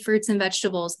 5 fruits and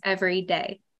vegetables every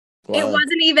day. Wow. It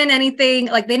wasn't even anything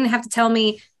like they didn't have to tell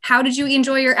me, how did you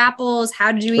enjoy your apples?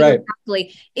 How did you eat them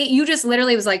properly? You just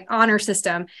literally was like honor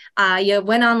system. You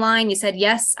went online, you said,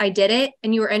 yes, I did it.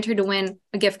 And you were entered to win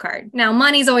a gift card. Now,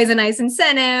 money's always a nice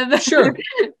incentive. Sure.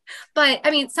 But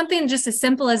I mean, something just as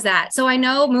simple as that. So I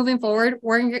know moving forward,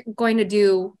 we're going to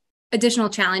do additional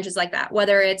challenges like that,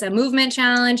 whether it's a movement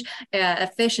challenge, a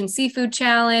fish and seafood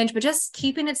challenge, but just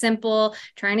keeping it simple,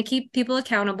 trying to keep people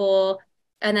accountable.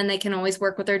 And then they can always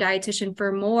work with their dietitian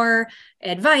for more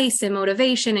advice and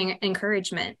motivation and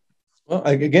encouragement. Well,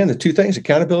 again, the two things,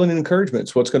 accountability and encouragement,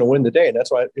 is what's going to win the day. And that's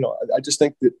why, I just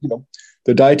think that,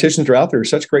 the dietitians are out there are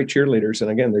such great cheerleaders. And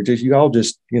again, they're just, you all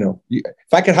just, if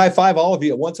I could high five all of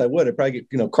you at once, I would. I'd probably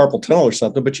get, carpal tunnel or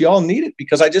something, but you all need it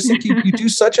because I just think you do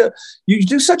such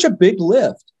a big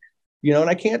lift. And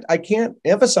I can't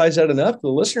emphasize that enough to the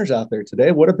listeners out there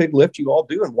today, what a big lift you all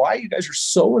do and why you guys are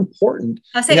so important.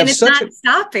 I'll say, and it's not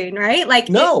stopping, right? Like,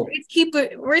 no,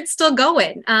 it's still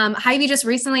going. Hy-Vee just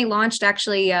recently launched,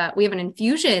 actually, we have an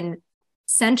infusion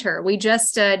center. We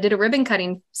just did a ribbon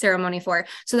cutting ceremony for.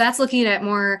 So that's looking at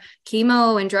more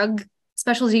chemo and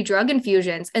specialty drug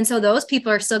infusions. And so those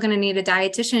people are still going to need a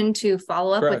dietitian to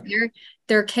follow up with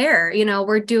their care.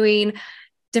 We're doing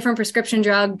different prescription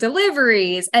drug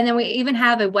deliveries. And then we even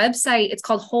have a website. It's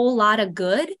called Whole Lotta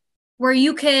Good, where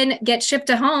you can get shipped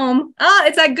to home.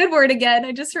 It's that good word again.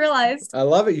 I just realized. I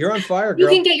love it. You're on fire, girl. You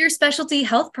can get your specialty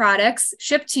health products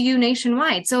shipped to you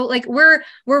nationwide. So like we're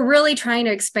really trying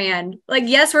to expand. Like,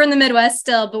 yes, we're in the Midwest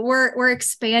still, but we're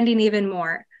expanding even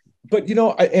more. But,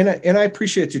 I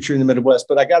appreciate that you're in the Midwest,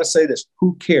 but I got to say this,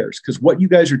 who cares? Because what you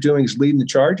guys are doing is leading the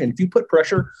charge. And if you put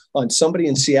pressure on somebody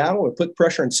in Seattle or put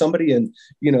pressure on somebody in,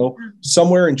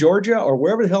 somewhere in Georgia or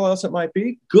wherever the hell else it might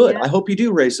be, good. Yeah. I hope you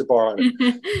do raise the bar on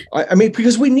it. I mean,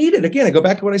 because we need it. Again, I go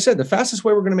back to what I said. The fastest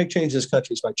way we're going to make change in this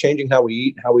country is by changing how we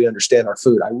eat and how we understand our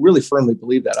food. I really firmly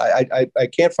believe that. I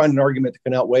can't find an argument that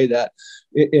can outweigh that,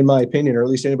 in my opinion, or at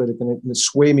least anybody that can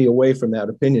sway me away from that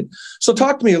opinion. So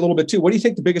talk to me a little bit too. What do you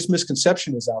think the biggest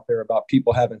misconception is out there about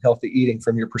people having healthy eating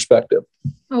from your perspective?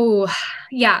 Oh,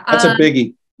 yeah. That's a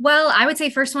biggie. Well, I would say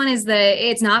first one is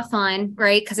it's not fun,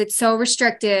 right? Because it's so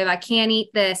restrictive. I can't eat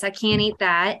this. I can't eat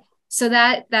that. So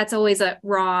that's always a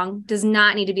wrong. Does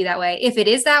not need to be that way. If it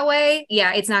is that way,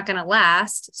 yeah, it's not going to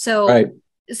last. So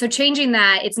changing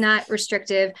that, it's not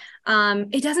restrictive.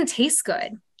 It doesn't taste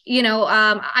good.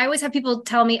 I always have people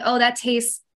tell me, oh, that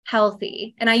tastes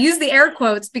healthy. And I use the air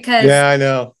quotes because I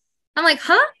know. I'm like,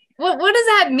 huh? What does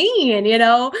that mean?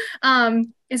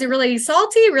 Is it really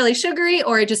salty, really sugary,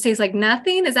 or it just tastes like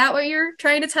nothing? Is that what you're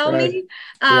trying to tell me?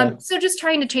 So just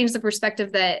trying to change the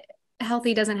perspective that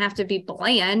healthy doesn't have to be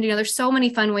bland. There's so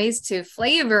many fun ways to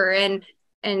flavor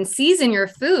and season your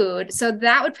food. So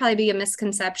that would probably be a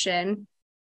misconception.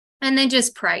 And then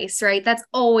just price, right? That's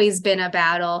always been a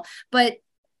battle, but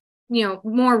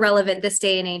more relevant this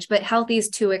day and age, but healthy is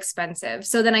too expensive.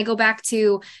 So then I go back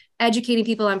to educating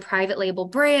people on private label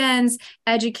brands,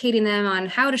 educating them on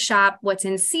how to shop, what's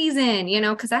in season,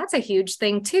 because that's a huge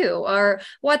thing too, or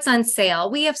what's on sale.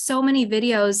 We have so many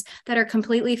videos that are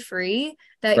completely free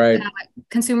that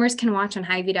consumers can watch on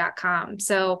Hy-Vee.com.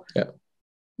 So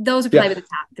those would probably be the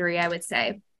top three, I would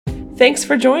say. Thanks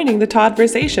for joining the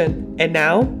Todd-versation. And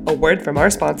now, a word from our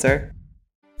sponsor.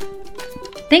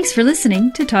 Thanks for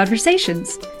listening to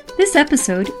Todd-versations. This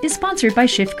episode is sponsored by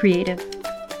Shift Creative.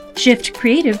 Shift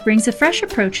Creative brings a fresh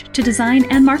approach to design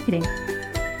and marketing.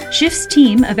 Shift's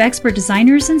team of expert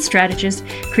designers and strategists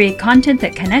create content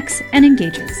that connects and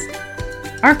engages.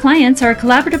 Our clients are a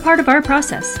collaborative part of our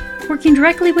process, working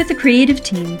directly with the creative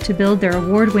team to build their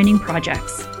award-winning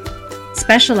projects.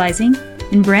 Specializing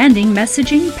in branding,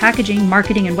 messaging, packaging,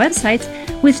 marketing, and websites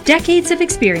with decades of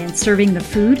experience serving the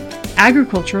food,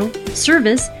 agricultural,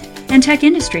 service, and tech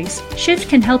industries, Shift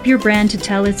can help your brand to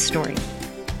tell its story.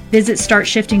 Visit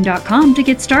startshifting.com to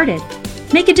get started.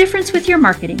 Make a difference with your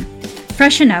marketing.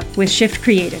 Freshen up with Shift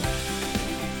Creative.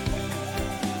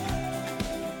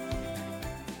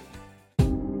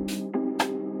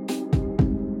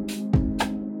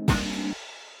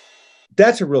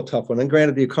 That's a real tough one. And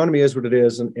granted, the economy is what it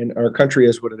is, and our country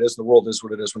is what it is, and the world is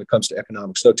what it is when it comes to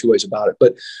economics. No two ways about it.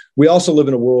 But we also live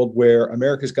in a world where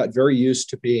America's got very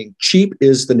used to being cheap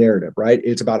is the narrative, right?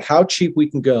 It's about how cheap we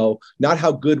can go, not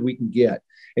how good we can get.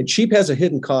 And cheap has a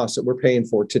hidden cost that we're paying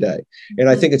for today. And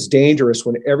I think it's dangerous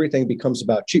when everything becomes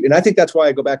about cheap. And I think that's why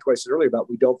I go back to what I said earlier about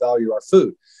we don't value our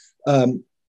food.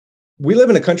 We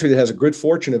live in a country that has a good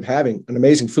fortune of having an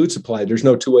amazing food supply. There's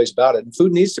no two ways about it. And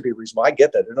food needs to be reasonable. I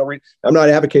get that. There's no reason. I'm not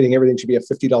advocating everything should be a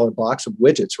 $50 box of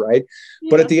widgets, right? Yeah.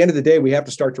 But at the end of the day, we have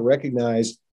to start to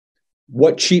recognize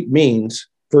what cheap means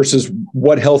versus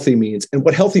what healthy means and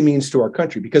what healthy means to our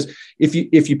country. Because if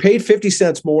you paid 50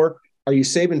 cents more, are you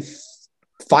saving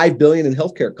 $5 billion in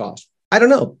healthcare costs? I don't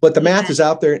know, but the math is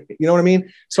out there. You know what I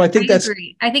mean? So I think I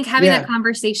agree. I think having that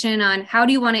conversation on how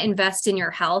do you want to invest in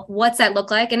your health? What's that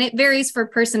look like? And it varies for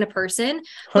person to person, 100%.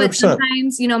 But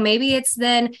sometimes, maybe it's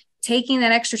then taking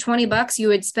that extra $20 you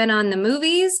would spend on the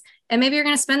movies, and maybe you're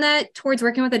going to spend that towards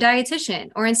working with a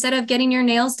dietitian, or instead of getting your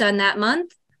nails done that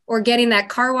month or getting that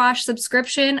car wash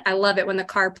subscription. I love it when the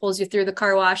car pulls you through the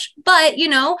car wash, but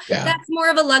that's more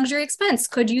of a luxury expense.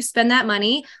 Could you spend that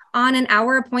money on an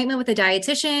hour appointment with a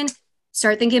dietitian?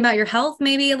 Start thinking about your health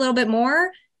maybe a little bit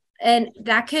more. And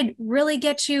that could really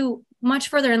get you much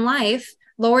further in life,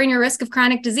 lowering your risk of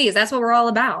chronic disease. That's what we're all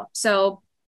about. So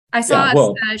I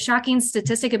saw a shocking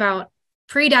statistic about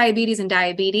pre-diabetes and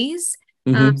diabetes.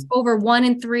 Over 1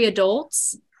 in 3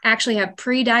 adults actually have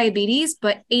pre-diabetes,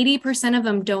 but 80% of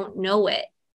them don't know it.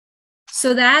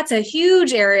 So that's a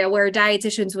huge area where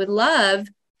dietitians would love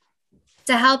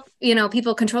to help,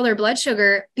 people control their blood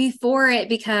sugar before it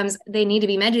becomes they need to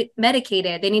be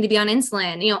medicated. They need to be on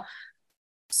insulin,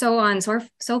 so on and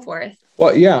so forth.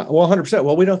 Well, yeah, 100%.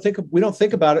 Well, we don't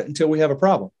think about it until we have a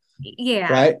problem.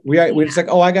 Yeah. Right. We just like,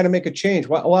 I got to make a change.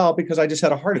 Well, because I just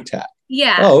had a heart attack.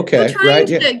 Yeah. Oh, okay. So trying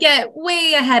to get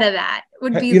way ahead of that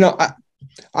would be.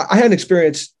 I had an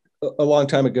experience a long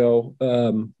time ago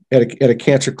at a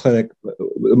cancer clinic.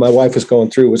 My wife was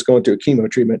going through a chemo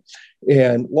treatment,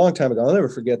 and a long time ago, I'll never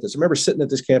forget this. I remember sitting at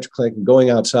this cancer clinic and going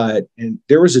outside, and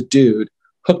there was a dude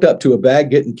hooked up to a bag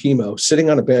getting chemo, sitting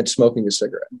on a bench, smoking a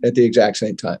cigarette at the exact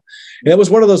same time. And it was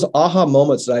one of those aha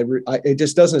moments that it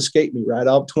just doesn't escape me, right?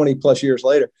 20 plus years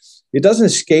later, it doesn't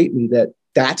escape me that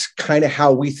that's kind of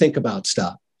how we think about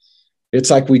stuff. It's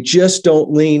like we just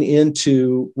don't lean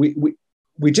into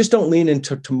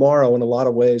tomorrow in a lot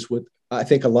of ways with, I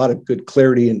think, a lot of good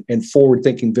clarity and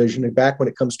forward-thinking vision. And back when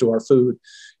it comes to our food,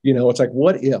 it's like,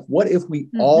 what if we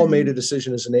all made a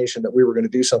decision as a nation that we were going to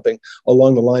do something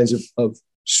along the lines of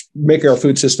making our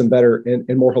food system better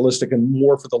and more holistic and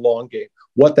more for the long game,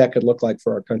 what that could look like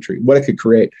for our country, what it could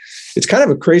create. It's kind of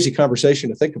a crazy conversation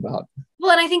to think about.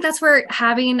 Well, and I think that's where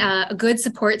having a good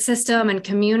support system and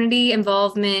community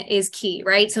involvement is key,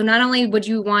 right? So not only would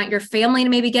you want your family to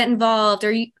maybe get involved,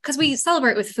 because we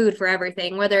celebrate with food for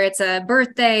everything, whether it's a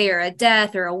birthday or a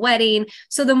death or a wedding.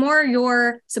 So the more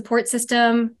your support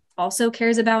system also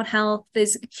cares about health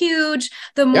is huge,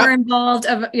 the more involved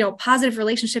of positive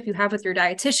relationship you have with your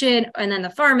dietitian and then the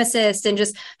pharmacist and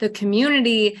just the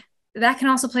community, that can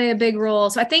also play a big role.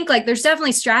 So I think there's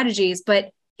definitely strategies, but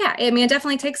it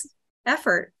definitely takes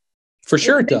effort. For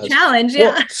sure it does. Challenge,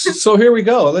 yeah. Well, so here we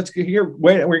go. Let's get here.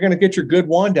 Wait, we're going to get your good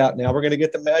wand out now. We're going to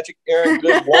get the magic Erin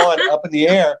good wand up in the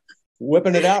air,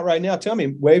 whipping it out right now. Tell me,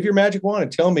 wave your magic wand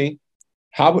and tell me,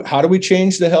 how do we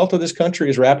change the health of this country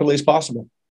as rapidly as possible?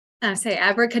 I say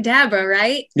abracadabra,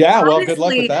 right? Yeah. Well, Honestly, good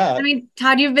luck with that. I mean,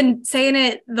 Todd, you've been saying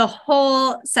it the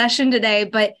whole session today,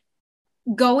 but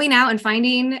going out and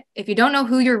finding, if you don't know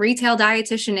who your retail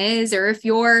dietitian is, or if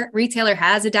your retailer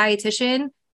has a dietitian,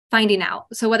 finding out.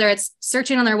 So whether it's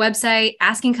searching on their website,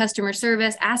 asking customer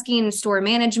service, asking store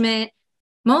management,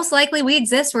 most likely we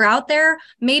exist. We're out there.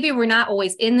 Maybe we're not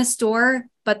always in the store,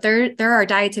 but there are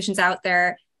dietitians out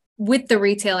there with the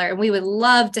retailer, and we would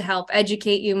love to help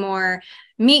educate you more,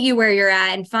 meet you where you're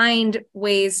at, and find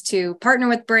ways to partner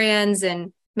with brands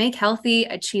and make healthy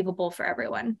achievable for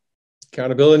everyone.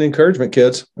 Accountability and encouragement,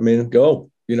 kids. I mean, go,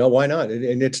 why not?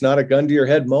 And it's not a gun to your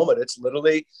head moment. It's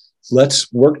literally,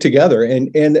 let's work together.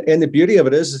 And the beauty of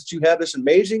it is that you have this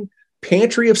amazing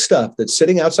pantry of stuff that's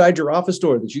sitting outside your office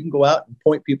door that you can go out and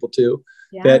point people to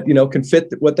that, can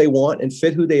fit what they want and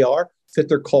fit who they are, fit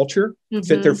their culture,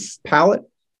 fit their palate,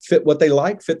 fit what they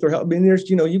like, fit their health. I mean, there's,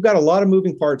 you've got a lot of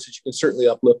moving parts that you can certainly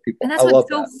uplift people. And that's what's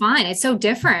so fun. It's so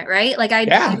different, right? Like I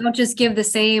don't just give the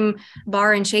same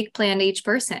bar and shake plan to each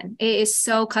person. It is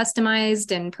so customized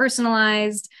and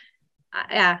personalized.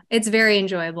 Yeah, it's very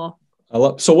enjoyable.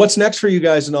 So what's next for you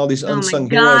guys and all these unsung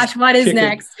heroes? What is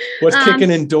next? What's kicking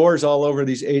in doors all over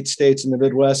these 8 states in the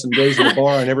Midwest and raising the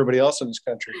bar on everybody else in this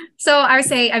country? So I would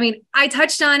say, I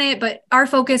touched on it, but our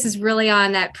focus is really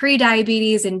on that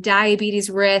pre-diabetes and diabetes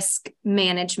risk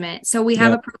management. So we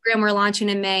have a program we're launching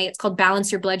in May. It's called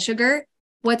Balance Your Blood Sugar.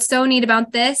 What's so neat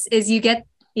about this is you get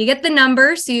the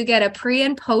number. So you get a pre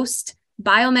and post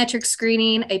biometric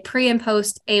screening, a pre and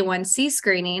post A1C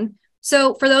screening.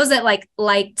 So for those that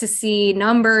like to see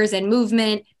numbers and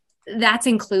movement, that's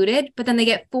included, but then they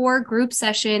get 4 group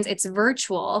sessions. It's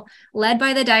virtual, led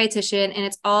by the dietitian, and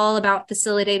it's all about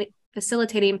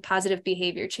facilitating positive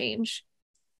behavior change.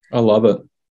 I love it.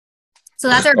 So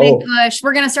that's our big push.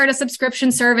 We're going to start a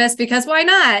subscription service because why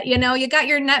not? You got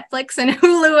your Netflix and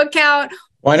Hulu account.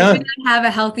 Why not? Have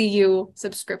a Healthy You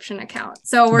subscription account.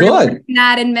 So we're going to do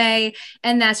that in May,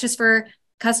 and that's just for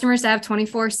customers to have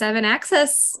 24/7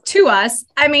 access to us.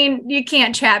 I mean, you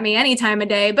can't chat me any time of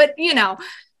day, but you can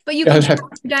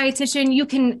talk to your dietitian. You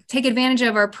can take advantage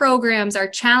of our programs, our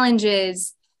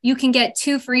challenges. You can get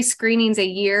 2 free screenings a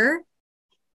year,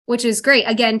 which is great.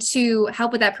 Again, to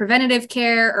help with that preventative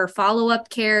care or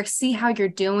follow-up care, see how you're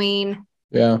doing.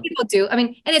 Yeah. People do.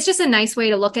 And it's just a nice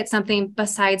way to look at something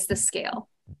besides the scale.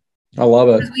 I love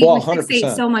it. We 100%.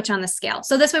 Fixate so much on the scale.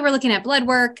 So this way we're looking at blood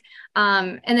work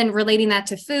and then relating that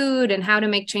to food and how to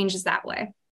make changes that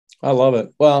way. I love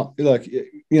it. Well, look,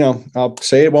 I'll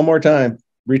say it one more time.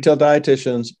 Retail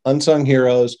dietitians, unsung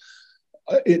heroes,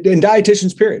 and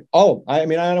dietitians, period. All I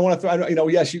don't want to throw,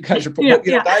 yes, you guys are,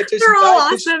 dietitians. They're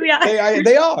all awesome. Yeah.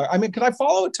 They are. Can I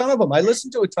follow a ton of them? I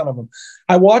listen to a ton of them.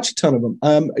 I watch a ton of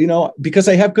them, because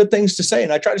they have good things to say,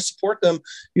 and I try to support them,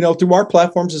 through our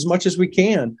platforms as much as we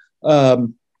can.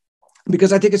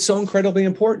 Because I think it's so incredibly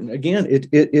important. Again,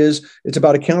 it's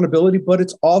about accountability, but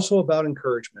it's also about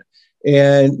encouragement.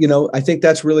 And, I think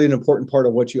that's really an important part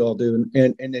of what you all do.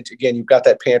 And again, you've got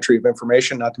that pantry of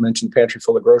information, not to mention pantry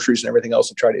full of groceries and everything else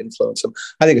to try to influence them.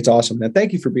 I think it's awesome, man.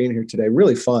 Thank you for being here today.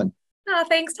 Really fun. Oh,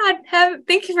 thanks, Todd.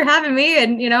 Thank you for having me.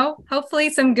 And,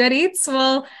 hopefully some good eats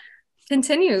will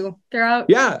continue throughout.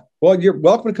 Yeah. Well, you're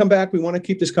welcome to come back. We want to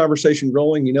keep this conversation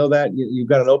rolling. You know that you've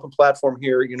got an open platform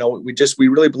here. We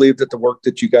really believe that the work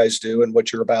that you guys do and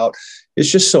what you're about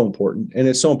is just so important. And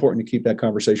it's so important to keep that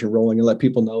conversation rolling and let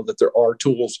people know that there are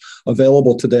tools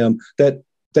available to them that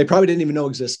they probably didn't even know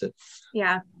existed.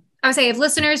 Yeah. I would say if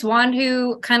listeners want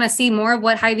to kind of see more of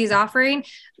what Hy-Vee is offering,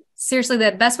 seriously,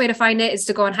 the best way to find it is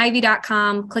to go on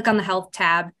Hy-Vee.com, click on the health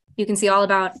tab. You can see all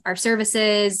about our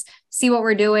services, see what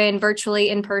we're doing virtually,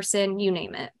 in person, you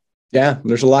name it. Yeah,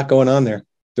 there's a lot going on there.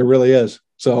 There really is.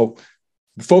 So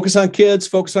focus on kids,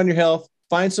 focus on your health,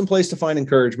 find some place to find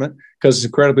encouragement because it's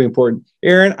incredibly important.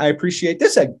 Erin, I appreciate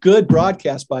this. Is a good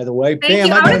broadcast, by the way. Thank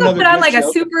you. I want to go put on like a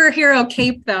superhero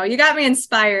cape, though. You got me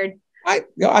inspired. I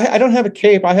don't have a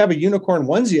cape. I have a unicorn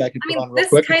onesie I can put on real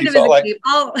quick. This kind of is a cape.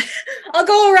 I'll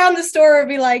go around the store and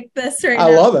be like this right now.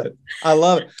 I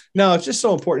love it. No, it's just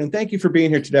so important. And thank you for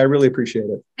being here today. I really appreciate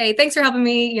it. Hey, thanks for helping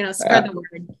me, spread the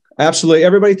word. Absolutely.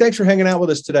 Everybody, thanks for hanging out with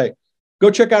us today. Go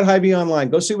check out Hy-Vee online.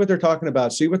 Go see what they're talking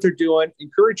about. See what they're doing.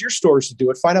 Encourage your stores to do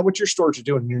it. Find out what your stores are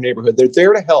doing in your neighborhood. They're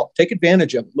there to help. Take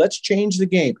advantage of it. Let's change the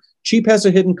game. Cheap has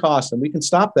a hidden cost, and we can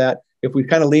stop that if we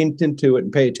kind of lean into it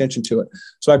and pay attention to it.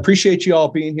 So I appreciate you all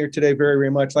being here today very,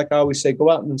 very much. Like I always say, go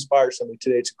out and inspire somebody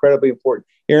today. It's incredibly important.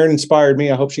 Erin inspired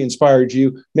me. I hope she inspired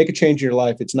you. Make a change in your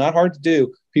life. It's not hard to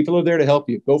do. People are there to help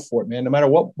you. Go for it, man. No matter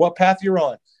what path you're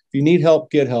on. If you need help,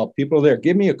 get help. People are there.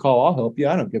 Give me a call. I'll help you.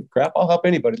 I don't give a crap. I'll help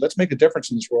anybody. Let's make a difference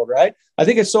in this world, right? I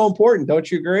think it's so important. Don't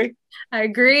you agree? I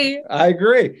agree. I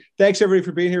agree. Thanks, everybody,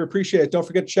 for being here. Appreciate it. Don't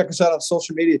forget to check us out on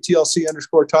social media,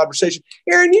 TLC_Todd-versations.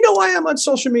 Erin, you know why I'm on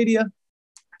social media?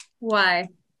 Why?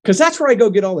 Because that's where I go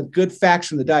get all the good facts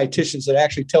from the dietitians that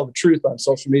actually tell the truth on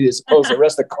social media, as opposed to the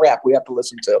rest of the crap we have to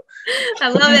listen to. I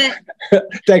love it.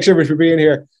 Thanks, everybody, for being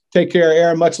here. Take care,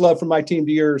 Erin. Much love from my team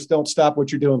to yours. Don't stop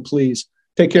what you're doing, please.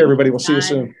 Take care, everybody. We'll see you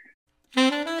soon.